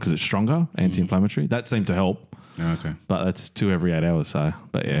Voltaren because it's stronger, anti-inflammatory. That seemed to help. Okay. But that's 2 every 8 hours. So,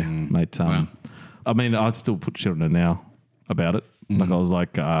 but yeah, mate. Wow. I mean, I'd still put shit on her now about it. Like I was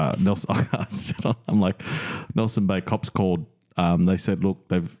like, Nelson. I'm like, Nelson Bay cops called. They said, look,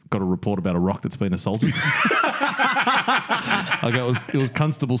 they've got a report about a rock that's been assaulted. Like it was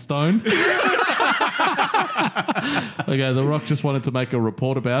Constable Stone. Okay, the rock just wanted to make a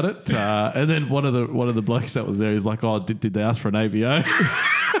report about it, and then one of the blokes that was there, he's like, oh, did they ask for an AVO?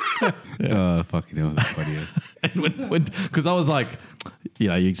 Oh, fucking hell, that's funny. And when because I was like,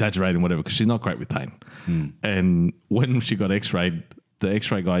 you exaggerating whatever because she's not great with pain. And when she got X-rayed, the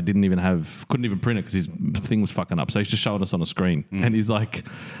X-ray guy couldn't even print it because his thing was fucking up. So he's just showing us on a screen, and he's like,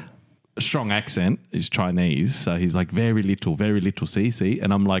 strong accent. He's Chinese, so he's like very little CC,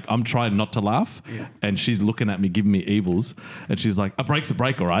 and I'm like, I'm trying not to laugh, and she's looking at me, giving me evils, and she's like, a break's a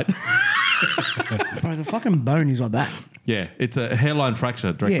break, all right. Bro, the fucking bone is like that. Yeah, it's a hairline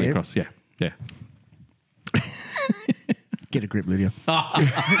fracture directly across. Yeah. Get a grip, Lydia.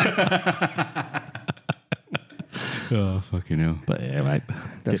 Oh, fucking hell. But yeah, mate,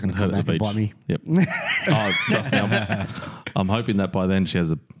 That's going to come back and bite me. Yep. Oh, trust me, I'm hoping that by then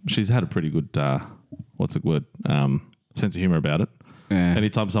she's had a pretty good what's the word sense of humor about it. Yeah.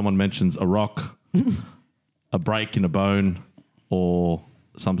 Anytime someone mentions a rock, a break in a bone, or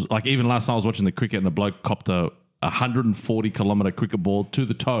some like even last night I was watching the cricket and a bloke copped a 140-kilometer cricket ball to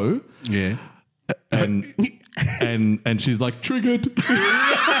the toe. Yeah. And she's like, triggered.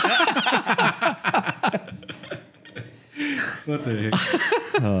 What the heck?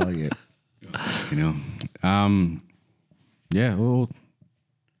 Oh, yeah. Yeah, well,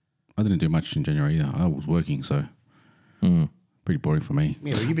 I didn't do much in January either. I was working, so pretty boring for me.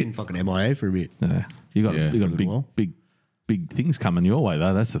 Yeah, well, you've been fucking MIA for a bit. Yeah. You got big things coming your way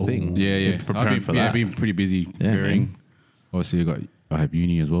though. That's the thing. Yeah. You're preparing for that. I've been pretty busy preparing. Man. Obviously, I have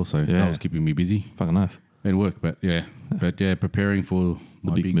uni as well, so that was keeping me busy. Fucking oath. And work, but preparing for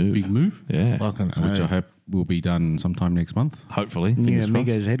my big move. big move. Yeah. Fucking Which I hope will be done sometime next month. Hopefully. New Fingers crossed.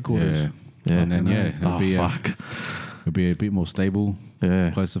 Amigos headquarters. Yeah. And then it'll be fuck. It'll be a bit more stable,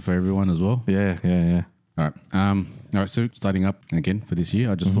 closer for everyone as well. Yeah. All right. So starting up again for this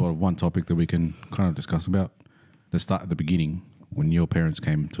year, I just thought of one topic that we can kind of discuss about. Let's start at the beginning when your parents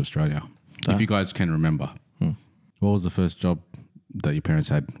came to Australia. If you guys can remember, what was the first job that your parents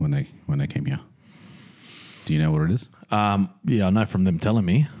had when they came here? Do you know what it is? Yeah, I know from them telling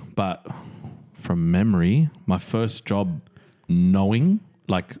me, but from memory, my first job knowing,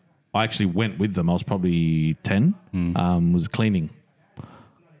 like I actually went with them. I was probably 10, was cleaning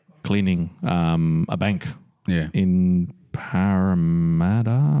a bank in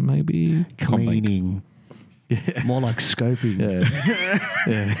Parramatta, maybe. Cleaning. Yeah. More like scoping.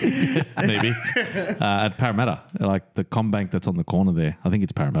 Yeah, maybe. At Parramatta, like the Combank that's on the corner there. I think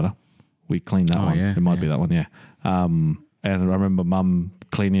it's Parramatta. We cleaned that one. Yeah, it might be that one, yeah. And I remember Mum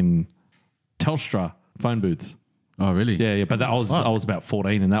cleaning Telstra phone booths. Oh, really? Yeah. But I was about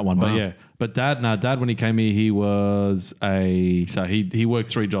 14 in that one. Wow. But Dad, when he came here, he was he worked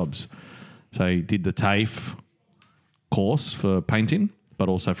 3 jobs. So he did the TAFE course for painting, but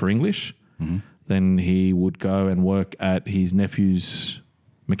also for English. Mm-hmm. Then he would go and work at his nephew's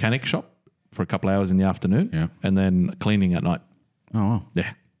mechanic shop for a couple of hours in the afternoon, and then cleaning at night. Oh, wow.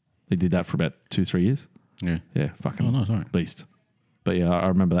 Yeah. He did that for about 2-3 years. Yeah. Fucking nice, all right. beast. But yeah, I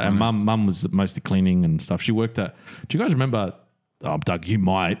remember that. And Mum was mostly cleaning and stuff. She worked at, do you guys remember, Doug, you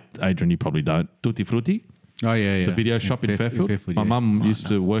might, Adrian, you probably don't, Tutti Frutti? Oh, yeah. The video shop in Fairfield. My mum used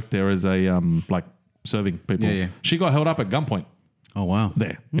to work there as a, like, serving people. Yeah. She got held up at gunpoint Oh, wow.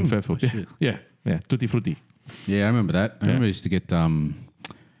 there in Fairfield. Oh, shit. Yeah, Tutti Frutti. Yeah, I remember that. I remember I used to get the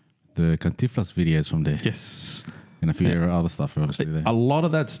Cantinflas videos from there. Yes. And a few other stuff, obviously, there. A lot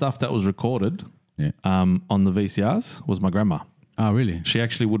of that stuff that was recorded on the VCRs was my grandma. Oh, really? She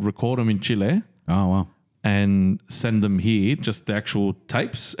actually would record them in Chile Oh, wow. and send them here, just the actual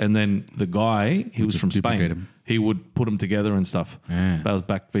tapes. And then the guy, he was just from duplicate Spain. them. He would put them together and stuff. Yeah. That was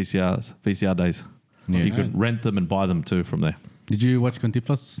back VCR days. Yeah. You could rent them and buy them too from there. Did you watch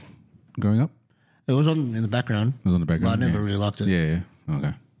Cantinflas growing up? It was on in the background. It was on the background. But I never really liked it. Yeah.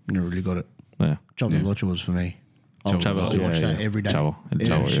 Okay. Never really got it. Yeah. Chavo del Ocho was for me. Chavo, I'd watch that yeah. every day. Chavo, every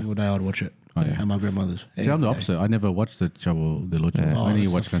yeah. single day I'd watch it. Oh, yeah. At my grandmother's. See, I'm the opposite. I never watched the Chavo del Ocho. Yeah. I only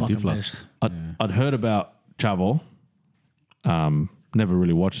it's watched the fucking Cantinflas. best. I'd heard about Chavo. Never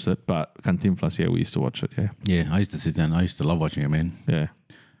really watched it, but Cantinflas, yeah, we used to watch it. Yeah. Yeah, I used to sit down. I used to love watching it, man. Yeah.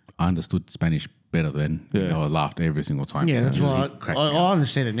 I understood Spanish better then. Yeah. I laughed every single time. Yeah, that's It really why cracked me up. I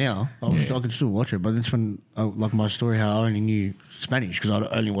understand it now. I could still watch it, but that's when, like my story, how I only knew Spanish because I'd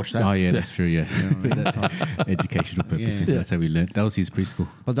only watched that. Oh, yeah, that's true, yeah. Educational purposes, Yeah. that's how we learned. That was his preschool.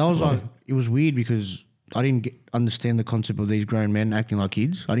 But that was like, it was weird because I didn't understand the concept of these grown men acting like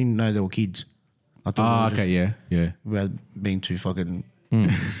kids. I didn't know they were kids. I thought they were Okay, yeah. without being too fucking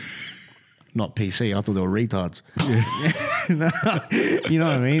not PC. I thought they were retards. You know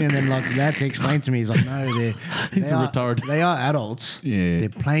what I mean? And then like that to explain to me, he's like, no, He's a retard. They are adults. Yeah. They're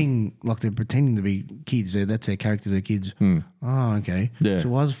playing like they're pretending to be kids. That's their character. They're kids. Oh, okay. Yeah. So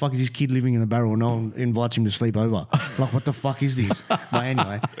why the fuck is this kid living in the barrel and no one invites him to sleep over? Like, what the fuck is this? But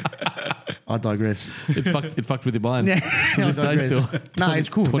anyway, I digress. It fucked with your mind. Yeah, To this I day digress. still. No, it's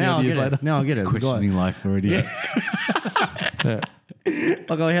cool. 20 Now I years get later. it. Now I get it. The guy- Questioning life already. Yeah.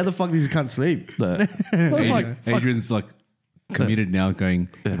 Like, oh, how the fuck does he can't sleep? Well, it's like, Adrian's like committed now going,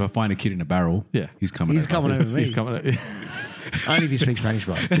 if I find a kid in a barrel, Yeah. he's coming He's over. coming over me. he's coming. Only if you speak Spanish,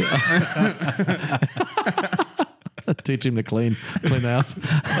 bro. Teach him to clean the house.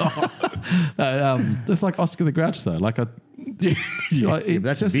 That's like Oscar the Grouch, though. Like but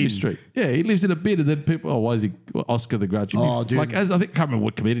that's Sesame bin. Street. Yeah, he lives in a bin, and then people, why is he Oscar the Grouch? Oh, dude. Like, as I think, I can't remember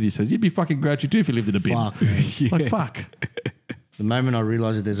what comedian he says. You'd be fucking grouchy too if you lived in a bin. Fuck, man. Like, fuck. The moment I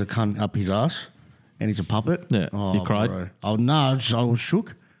realised that there's a cunt up his ass and he's a puppet. Yeah. You cried? Bro. Oh, no, I was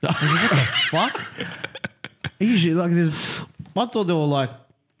shook. I was like, what the fuck? Usually, like, I thought they were like,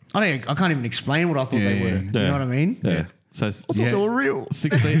 I can't even explain what I thought they Yeah, were. yeah. You know what I mean? Yeah. So I thought they were real.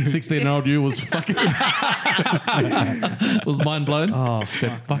 16-year-old you was fucking was mind blown. Oh,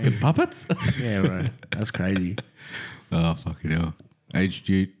 They're fucking puppets. Yeah, bro. That's crazy. Oh, fucking hell. Age,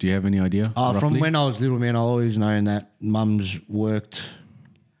 do you have any idea? From roughly? when I was little, man, I always known that mum's worked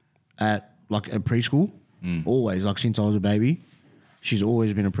at like a preschool. Always, like since I was a baby. She's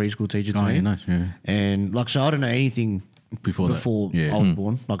always been a preschool teacher to Oh, me. yeah, nice, yeah. And like, so I don't know anything Before that, yeah. I was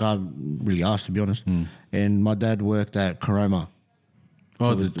born. Like, I really asked, to be honest. And my dad worked at Caroma.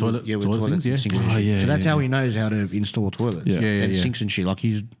 Oh, the toilet, Yeah, with toilet toilets things, and yeah. sinks and Oh, shit. yeah, So that's yeah, how he knows how to install toilets. Yeah. Yeah, yeah, and yeah. sinks and shit. Like,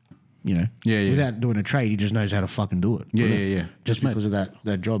 he's, you know, Yeah, yeah. without doing a trade, he just knows how to fucking do it. Yeah, yeah, yeah. Just Mate. because of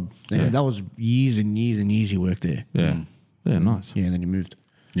that job. And that was years and years and years he worked there. Yeah. Yeah, nice. Yeah, and then he moved.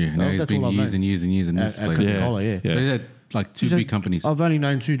 Yeah, now Well, he's that's been all I've years known. and years and years in this At place. Coca-Cola, yeah. Yeah. So he's had like two He's big had- companies. I've only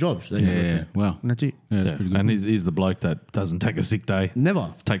known 2 jobs. That he worked yeah, at. wow. And that's it. Yeah, that's Yeah. pretty good. And he's the bloke that doesn't take a sick day.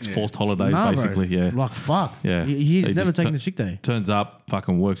 Never. Takes forced holidays, Nah, basically. bro. Yeah. Like, fuck. Yeah. He's He never just taken a sick day. Turns up,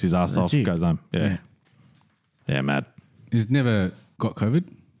 fucking works his ass off, it. goes home. Yeah. Yeah, mad. He's never got COVID.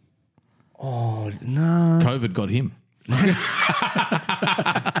 Oh, no. COVID got him.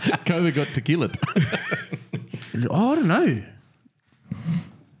 COVID got tequila. Oh, I don't know.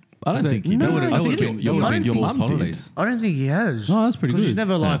 I don't think he No, did. I I think think your mum holidays. I don't think he has. Oh, that's pretty 'Cause He's good.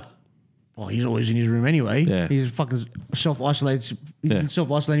 never like, oh, he's always in his room anyway. Yeah. He's fucking self-isolates. He's Yeah. been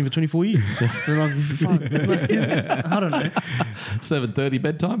self-isolating for 24 years. They're like, fuck. Like, I don't know. 7:30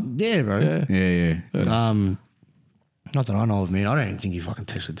 bedtime. Yeah, bro. Yeah. Yeah, yeah. Not that I know of, man. I don't even think he fucking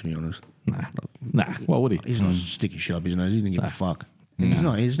tested, to be honest. Nah. Why would he? He's not sticking shit up his nose. He didn't give a fuck.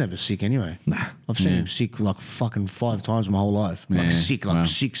 And he's never sick anyway. Nah. I've seen him sick like fucking 5 times my whole life. Yeah. Like sick, like Wow.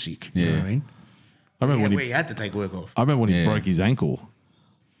 sick. You know what I mean? I remember when we had to take work off. I remember when he Yeah. broke his ankle.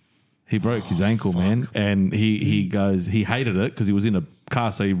 He broke his ankle, man, and he goes. He hated it because he was in a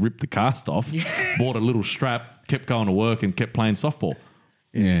car, so he ripped the cast off, bought a little strap, kept going to work, and kept playing softball.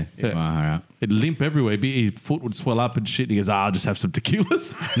 Yeah. Yeah. Wow, all right. It'd limp everywhere. His foot would swell up and shit. He goes, I'll just have some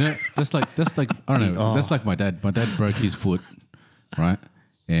tequilas. You know, that's like I don't know. That's like my dad. My dad broke his foot, right?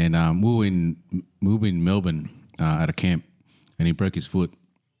 And we were in Melbourne at a camp, and he broke his foot.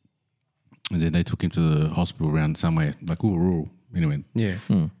 And then they took him to the hospital around somewhere, like we were rural anyway. Yeah.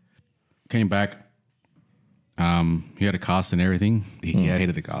 Came back. He had a cast and everything. He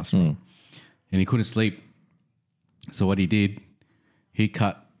hated the cast, right? And he couldn't sleep. So what he did, he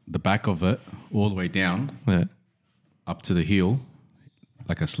cut the back of it all the way down Yeah. up to the heel,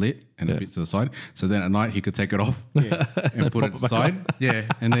 like a slit, and a bit to the side. So then at night he could take it off and put it aside. Yeah,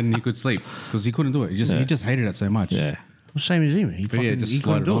 and then he could sleep because he couldn't do it. He just hated it so much. Yeah. Well, same as him. He yeah, just he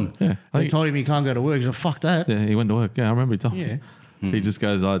slide couldn't it do on. it. Yeah. I They think- told him he can't go to work. He's like, fuck that. Yeah, he went to work. Yeah, I remember he told me. Yeah. He just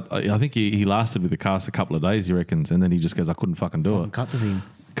goes, I think he lasted with the cast a couple of days, he reckons, and then he just goes, I couldn't fucking do it. Cut the thing.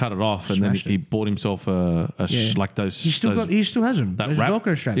 Cut it off, and then he bought himself like those. He still has them. That Those wrap?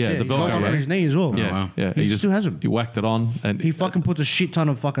 Velcro straps. Yeah, the he's got Velcro one wrap. on his knee as well. Yeah, wow. yeah. He still has them. He whacked it on, and He fucking puts a shit ton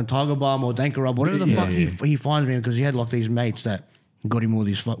of fucking Tiger Balm or Danker Rub, whatever the fuck he finds me, because he had like these mates that got him all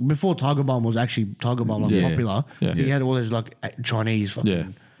these before Tiger Balm was actually Tiger Balm like popular. Yeah. He had all those like Chinese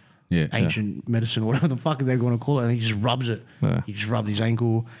fucking yeah. ancient medicine, whatever the fuck they're going to call it, and he just rubs it. Yeah. He just rubbed his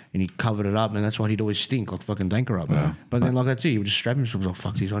ankle and he covered it up, and that's why he'd always stink like fucking Danker Rub. Wow. But then like that's it, he would just strap himself like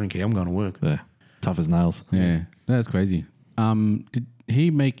fuck this, I don't care, I'm going to work. Yeah, tough as nails. Yeah, that's crazy. Did he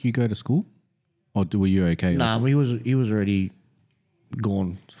make you go to school, or were you okay? Nah, but he was already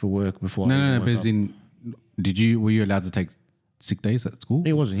gone for work before. I No. even But woke as in, were you allowed to take sick days at school?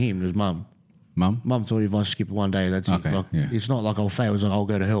 It wasn't him, it was mum. Mum? Mum thought if I skip one day, that's Okay, it. Like, yeah. it's not like I'll fail, it's like I'll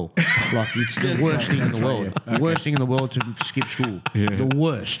go to hell. Like, it's the worst thing in the world. The worst thing in the world to skip school. The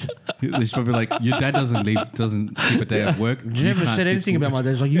worst. It's probably like your dad doesn't skip a day at work. You never can't said skip anything school. about my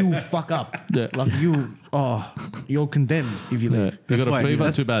dad. It's like, you will fuck up. Yeah. Like, you're condemned if you Yeah. leave. You That's got a why- fever?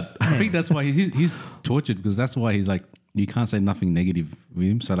 that's- Too bad. I think that's why he's tortured, because that's why he's like, you can't say nothing negative with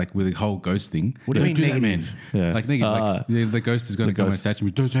him. So like with the whole ghost thing, What do you don't mean that, man. negative? Yeah. Like negative, like the ghost is going to come and ghost. attach me.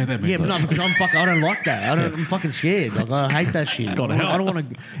 Don't say that, man. Yeah, but no, because I don't like that. I'm fucking scared. Like, I hate that shit. I don't want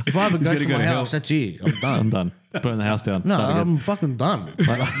to. If I have a ghost gonna in go my to house, hell. that's it. I'm done. I'm done. Burn the house down. No, Start again. I'm fucking done.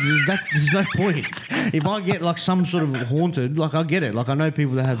 Like, there's no point. If I get like some sort of haunted, like I get it. Like I know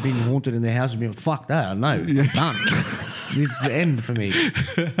people that have been haunted in their houses. Being fuck that. No, I'm done. It's the end for me.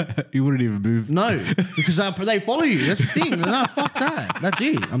 He wouldn't even move. No, because they follow you. That's the thing. No, fuck that. That's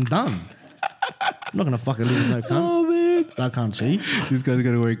it. I'm done. I'm not gonna fucking live with no cunt. Oh man. I can't see. This guy's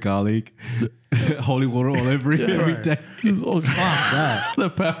going to wear garlic, holy water all over him every right. day. Fuck that. The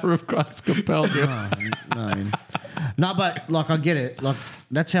power of Christ compels you. No, but like I get it. Like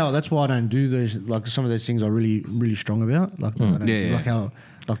that's why I don't do those. Like some of those things I'm really, really strong about. Like I don't Yeah, do, like yeah. how.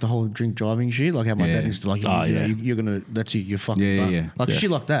 Like the whole drink driving shit, like how my Yeah. dad used to like, you're gonna, that's it, you're fucking Yeah, done. yeah. Like Yeah. shit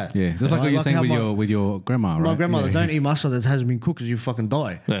like that. Yeah, just like what you're saying how with your grandma, right? my grandmother, yeah. don't eat mustard that hasn't been cooked because you fucking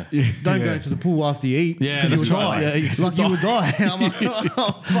die. Yeah. Don't go to the pool after you eat. Yeah, because that's you will right. die. Yeah, you like you will die. And I'm like,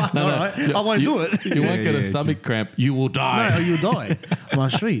 oh, fuck, all right. I won't do it. You won't get a yeah, stomach cramp. You will No, die. you'll die. I'm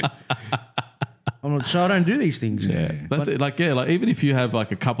like, sweet. I'm like, so I don't do these things. Yeah, that's it. Like even if you have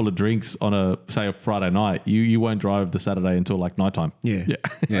like a couple of drinks on a Friday night, you won't drive the Saturday until like nighttime. Yeah.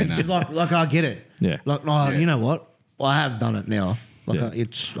 Yeah, no. Like I get it. Yeah. Like, you know what? I have done it now. Like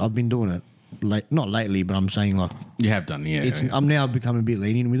Yeah. I've been doing it. Not lately, but I'm saying like You have done, yeah. it's. yeah. I'm now becoming a bit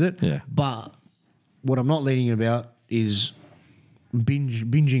lenient with it. Yeah. But what I'm not lenient about is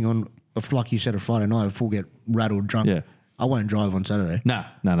binging on, like you said, a Friday night. If we'll get rattled drunk. Yeah. I won't drive on Saturday. No.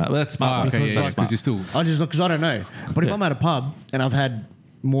 That's smart. Oh, okay, Because, yeah, like, because you're still. I just because I don't know. But if Yeah. I'm at a pub and I've had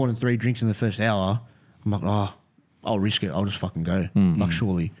more than 3 drinks in the first hour, I'm like, I'll risk it. I'll just fucking go. Like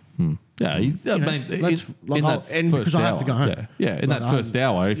surely. Yeah, I mean, let's- like, in I'll- that and first because I have hour, to go home. Yeah, in Like, that first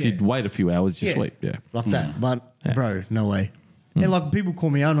hour, if yeah. you'd wait a few hours, you sleep. Yeah, Like that. But bro, no way. And like people call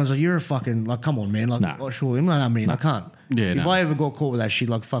me out and I was like, you're a fucking like, come on, man. Like, Nah. sure. I'm like, I mean, I can't. Yeah, If no. I ever got caught with that shit,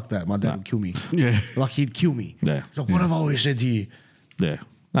 like fuck that, my dad would kill me. Yeah. Like he'd kill me. Yeah. So what have I always said to you? yeah.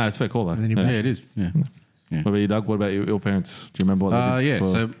 No, it's fair call though. then you Yeah. Yeah, it is. Yeah. What about you, Doug? What about your parents? Do you remember what they did? Yeah. for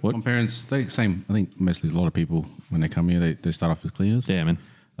So work? my parents, they same. I think mostly a lot of people when they come here, they start off as cleaners. Yeah, man.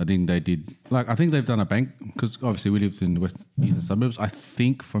 I think they did. Like I think they've done a bank because obviously we lived in the eastern suburbs. I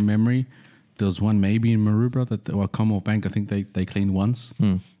think from memory, there was one maybe in Maroubra that or Commonwealth Bank. I think they cleaned once.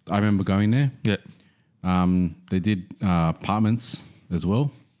 I remember going there. Yeah. They did apartments as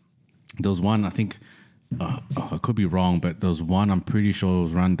well. There was one, I think, I could be wrong, but there was one, I'm pretty sure it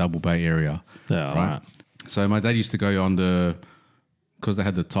was around Double Bay area. Yeah, all right. So my dad used to go on because they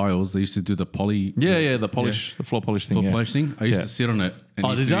had the tiles, they used to do the poly. Yeah, the polish, the floor polish thing. Floor yeah. polish thing. I used Yeah. to sit on it. And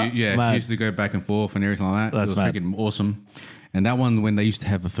Oh, used did to, ya? Yeah, Mad. he used to go back and forth and everything like that. That's it was mad. freaking awesome. And that one, when they used to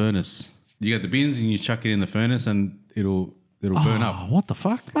have a furnace, you get the bins and you chuck it in the furnace and it'll burn up. Oh, what the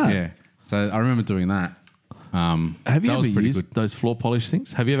fuck, man? Yeah. So I remember doing that. Have you that ever was pretty used good. those floor polish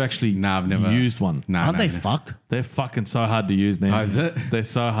things? Have you ever actually I've never used one? Nah, Aren't nah, they nah. fucked? They're fucking so hard to use, man. Oh, is it? They're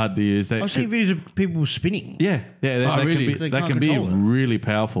so hard to use. I've seen videos of people spinning. Yeah, they really? can They be, can't they can be control it. really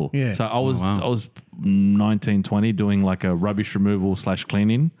powerful. Yeah. So I was wow. I was 19, 20 doing like a rubbish removal /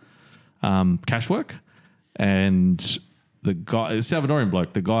 cleaning cash work, and the guy, the Salvadorian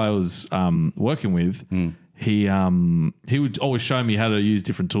bloke, the guy I was working with, he would always show me how to use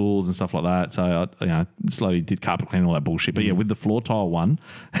different tools and stuff like that. So I slowly did carpet cleaning, all that bullshit. But yeah, with the floor tile one,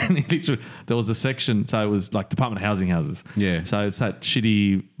 and he literally, there was a section. So it was like Department of Housing houses. Yeah. So it's that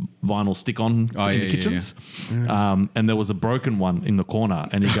shitty vinyl stick on in the kitchens. And there was a broken one in the corner,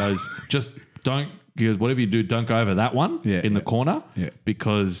 and he goes, just don't. He goes, whatever you do, don't go over that one in the corner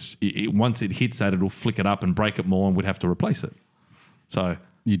because once it hits that, it'll flick it up and break it more, and we'd have to replace it. So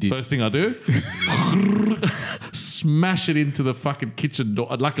you did. First thing I do, smash it into the fucking kitchen door.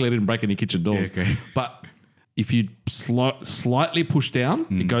 Luckily, I didn't break any kitchen doors. Yeah, okay. But if you slightly push down,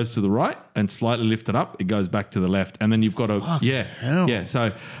 it goes to the right, and slightly lift it up, it goes back to the left. And then you've got to, yeah.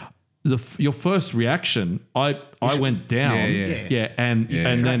 So your first reaction, I went down, and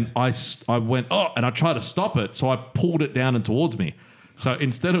then I went, and I tried to stop it, so I pulled it down and towards me. So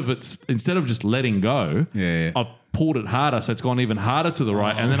instead of just letting go, I've pulled it harder, so it's gone even harder to the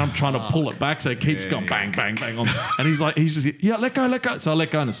right, and then I'm trying to pull it back, so it keeps going bang, bang, bang on. And he's just let go. So I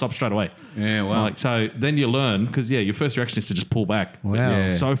let go and it stops straight away. Yeah, wow. So then you learn, because your first reaction is to just pull back. Wow.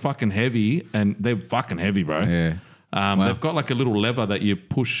 It's so fucking heavy, and they're fucking heavy, bro. Yeah. They've got like a little lever that you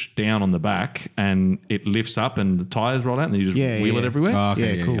push down on the back, and it lifts up, and the tires roll out, and then you just wheel it everywhere. Oh,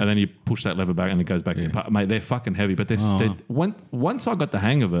 okay, yeah, cool. And then you push that lever back, and it goes back. Mate, they're fucking heavy, but once I got the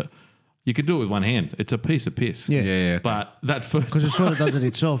hang of it, you could do it with one hand. It's a piece of piss. Yeah. But that first, Because it sort of does it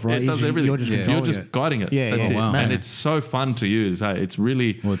itself, right? it does everything. You're just guiding it. Yeah, That's yeah. it. Wow. And it's so fun to use. Hey, it's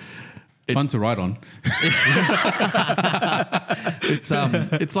really. Well, it's fun to ride on.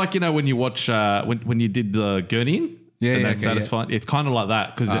 It's like, when you watch when you did the gurneying. And that's satisfying. It's kind of like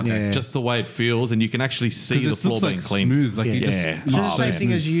that, because just the way it feels, and you can actually see the floor being cleaned. Smooth, like you just. It's the same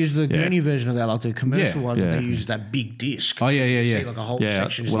thing as you use the gurney version of that, like the commercial ones. Yeah. They use that big disc. Oh yeah. You see like a whole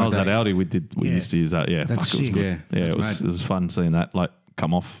section. When I was at Audi, we used to use that. Yeah, That's fuck, it was sick. good. Yeah, it was fun seeing that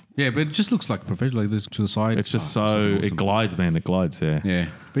come off. Yeah, but it just looks like professional, like this to the side. It's just awesome. it glides, man. It glides. Yeah. Yeah,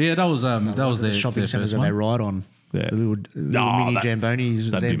 but yeah, that was the shopping centres that they ride on. Yeah. The little mini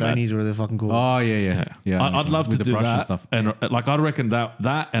Zambonis, that'd be mad. whatever they're fucking called. Oh yeah. I'd love to With the do brush that. and stuff. And like, I'd reckon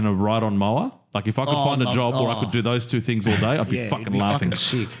that and a ride-on mower. Like, if I could find a job where I could do those two things all day, I'd be it'd fucking be laughing.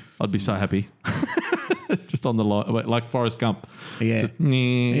 fucking sick. I'd be so happy. Just on the line, like Forrest Gump. Yeah. Just,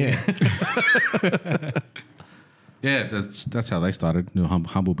 Yeah, that's how they started.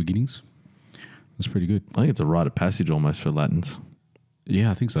 Humble beginnings. That's pretty good. I think it's a rite of passage almost for Latins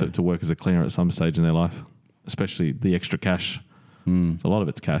Yeah, I think so. to work as a cleaner at some stage in their life, especially the extra cash. A lot of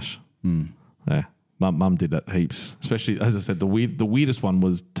it's cash. Yeah, Mum did that heaps. Especially, as I said, the weirdest one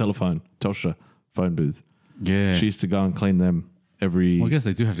was Telstra phone booth. Yeah, She used to go and clean them every. Well, I guess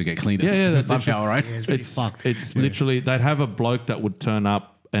they do have to get cleaned. That's somehow, right? Yeah, it's pretty fucked. It's literally, they'd have a bloke that would turn up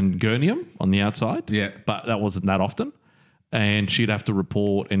and gurney them on the outside. Yeah. But that wasn't that often. And she'd have to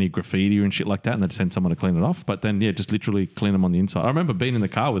report any graffiti and shit like that, and they'd send someone to clean it off. But then, just literally clean them on the inside. I remember being in the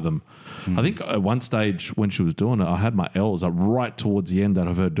car with them. I think at one stage when she was doing it, I had my L's right towards the end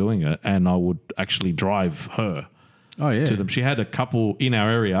of her doing it, and I would actually drive her to them. She had a couple in our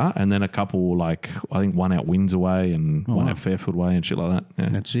area, and then a couple, like, I think one out Windsor way and one out Fairfield way and shit like that. Yeah.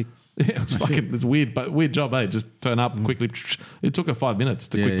 That's sick. Yeah, it was fucking, it's weird, but weird job, eh? Just turn up quickly. It took her 5 minutes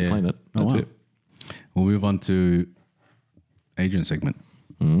to quickly clean it. That's it. We'll move on to Adrian's segment.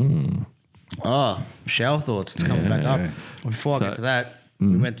 Shower thoughts. It's coming back up. yeah. Well, before I get to that,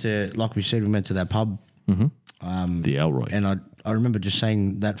 we went to, like we said, that pub. The Elroy. And I remember just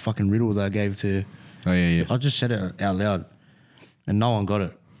saying that fucking riddle that I gave to. Oh yeah. I just said it out loud, and no one got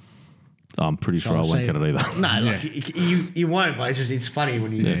it. I'm pretty sure I I'll won't say- get it either. No, like you won't, but it's funny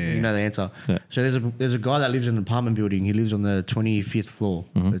when you know the answer. Yeah. So there's a guy that lives in an apartment building. He lives on the 25th floor,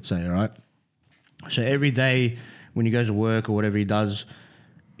 let's say, all right? So every day when he goes to work or whatever he does,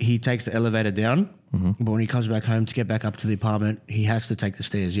 he takes the elevator down, but when he comes back home to get back up to the apartment, he has to take the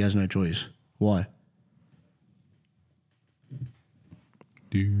stairs. He has no choice. Why?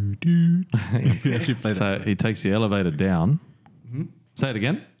 So he takes the elevator down. Say it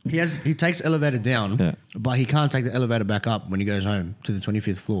again. He takes the elevator down, Yeah. but he can't take the elevator back up when he goes home to the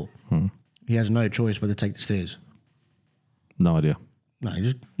 25th floor. He has no choice but to take the stairs. No idea. No, he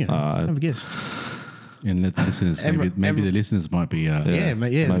just have a guess. And let the listeners, maybe the listeners might be. Yeah,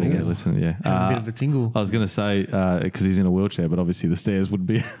 mate, yeah. Maybe yeah. listen, yeah. Have a bit of a tingle. I was going to say, because he's in a wheelchair, but obviously the stairs would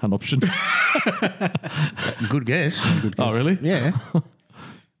be an option. Good guess. Oh, really? Yeah.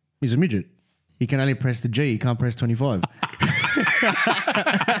 He's a midget. He can only press the G. He can't press 25.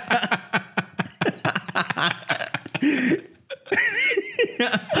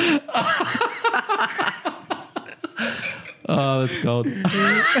 Oh, that's gold.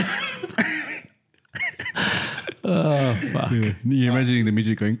 Oh, fuck. You're imagining the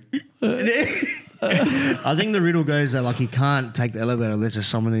midget going. I think the riddle goes that like he can't take the elevator unless there's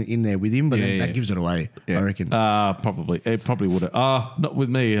someone in there with him, but then Yeah. that gives it away. Yeah. I reckon. Probably. It probably would have. Not with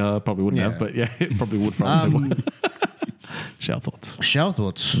me. Probably wouldn't Yeah. have, but yeah, it probably would for other people. Shower thoughts. Shower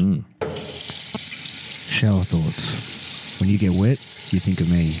thoughts. Shower thoughts. When you get wet, you think of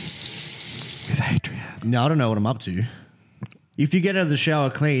me. With Adrian. No, I don't know what I'm up to. If you get out of the shower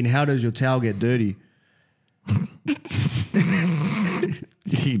clean, how does your towel get dirty?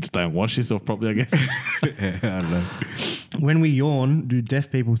 You just don't wash yourself properly, I guess. I don't know. When we yawn, do deaf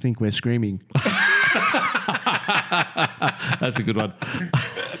people think we're screaming? That's a good one.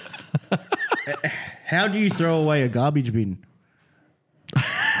 How do you throw away a garbage bin?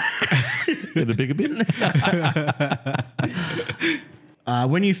 In a bigger bin.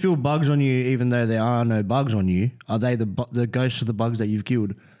 When you feel bugs on you, even though there are no bugs on you, are they the ghosts of the bugs that you've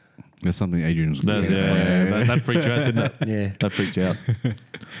killed? That's something Adrian's. That freaked you out, didn't it? Yeah. That freaked you out.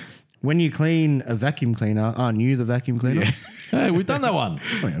 When you clean a vacuum cleaner, aren't you the vacuum cleaner? Hey, we've done that one.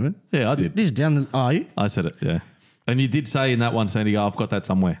 Wait a minute. Yeah, I did. This is down the... Are you? I said it, yeah. And you did say in that one, Sandy, I've got that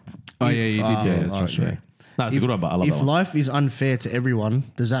somewhere. Oh yeah, you did. Yeah, that's right. Sure. Yeah. No, it's a good one, but I love If that one. life is unfair to everyone,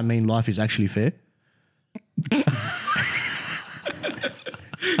 does that mean life is actually fair?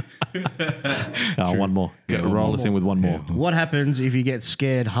 One more. Roll us in with one more. What happens if you get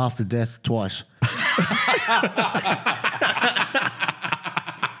scared half to death twice?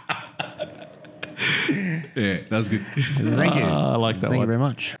 Yeah, that was good. Thank you. I like that Thank you one. very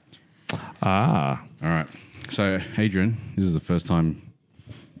much. All right. So, Adrian, this is the first time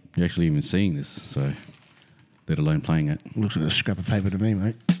you're actually even seeing this, so let alone playing it. Looks like a scrap of paper to me,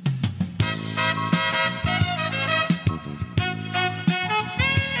 mate.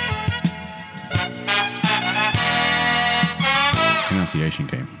 Pronunciation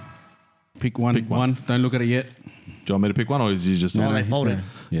game. Pick one. Pick one. Don't look at it yet. Do you want me to pick one, or is you just... No, they folded.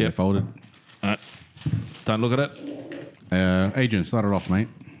 Yeah, Yep. they're folded. All right. Don't look at it. Adrian, start it off, mate.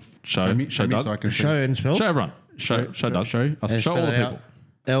 Show me Doug. so I can Show and spell. Show everyone. Show Doug. Show us. Show all the people.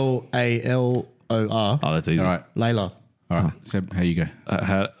 L-A-L-O-R. Oh, that's easy. All right. Layla. All right. Seb, how you go?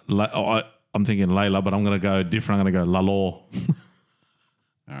 I'm thinking Layla, but I'm going to go different. I'm going to go Lalor. All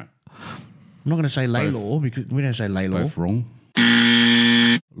right. I'm not going to say Laylaw because we don't say Laylaw. Both wrong.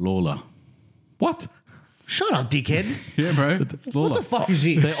 Lawler. What? Shut up, dickhead. Yeah, bro. It's What the fuck is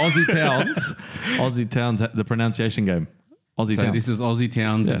They're it? Aussie towns. Aussie towns, the pronunciation game. Aussie So towns. this is Aussie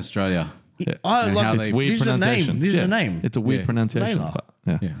towns in Australia. Yeah. I And love how it. they- It's weird This is a name. pronunciation. This is a name. It's a weird Yeah. pronunciation. Layla. But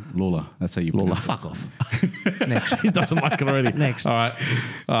yeah. Yeah, Lawler. That's how you Lawler. pronounce Fuck off. Next. He doesn't like it already. Next. All right.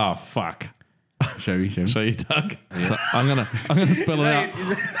 Oh, fuck. it. Show me. Show you, Doug. So I'm gonna spell it out.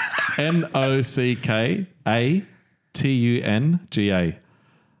 Nockatunga.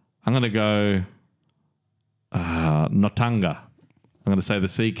 I'm gonna go Notanga. I'm gonna say the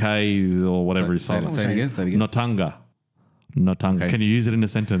CKs or whatever is Say it silent. again. Say it again. Notanga. Notanga. Okay. Can you use it in a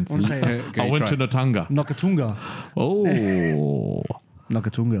sentence? Wanna say it? Okay, I went try. to Notanga. Nakatunga. Oh.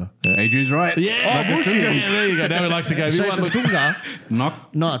 Nakatunga. Adrian's right. Yeah, there you go. Now he likes the game. So You it's won. a tunga,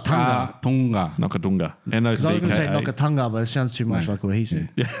 Knock. not a tunga. Tonga. Nockatunga. I was going to say Nocka. Nakatunga, but it sounds too much like what he said.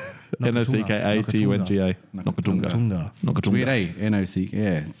 Nockatunga. Nockatunga. Tunga. Weird, Nockatunga. N-O-C.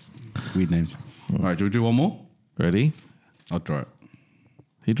 Yeah, it's weird names. All right, do we do one more? Ready? I'll draw it.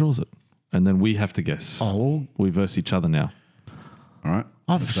 He draws it. And then we have to guess. Oh, well, We verse each other now. All right.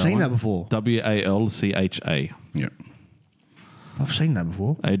 I've seen that before. WALCHA. Yep. I've seen that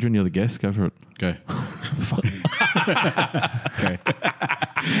before. Adrian, you're the guest. Go for it. Go. Fuck me. Okay.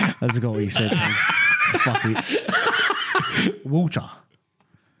 I forgot what you said. Thanks. Fuck it. Walter.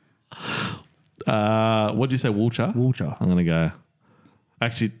 What'd you say, Walcher? Walter. I'm going to go.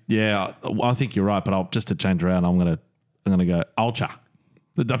 Actually, yeah, I think you're right, but just to change around, I'm going to go Ulcha.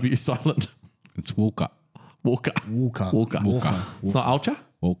 The W is silent. It's Walker. Walker. Walker. Walker. Walker. It's not Ulcha?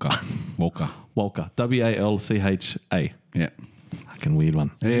 Walker. Walker. Walker. WALCHA. Yeah. Fucking weird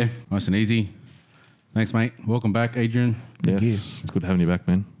one. Yeah, nice and easy. Thanks, mate. Welcome back, Adrian. Yes. you. It's good having you back,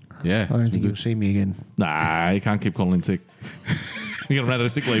 man. Yeah. I don't think you'll see me again. Nah, you can't keep calling in sick. You're going to run out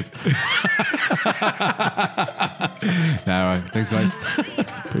of sick leave. All right. Thanks, guys.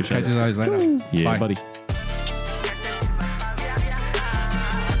 Appreciate Catch it. you guys later. Yeah, Bye. buddy.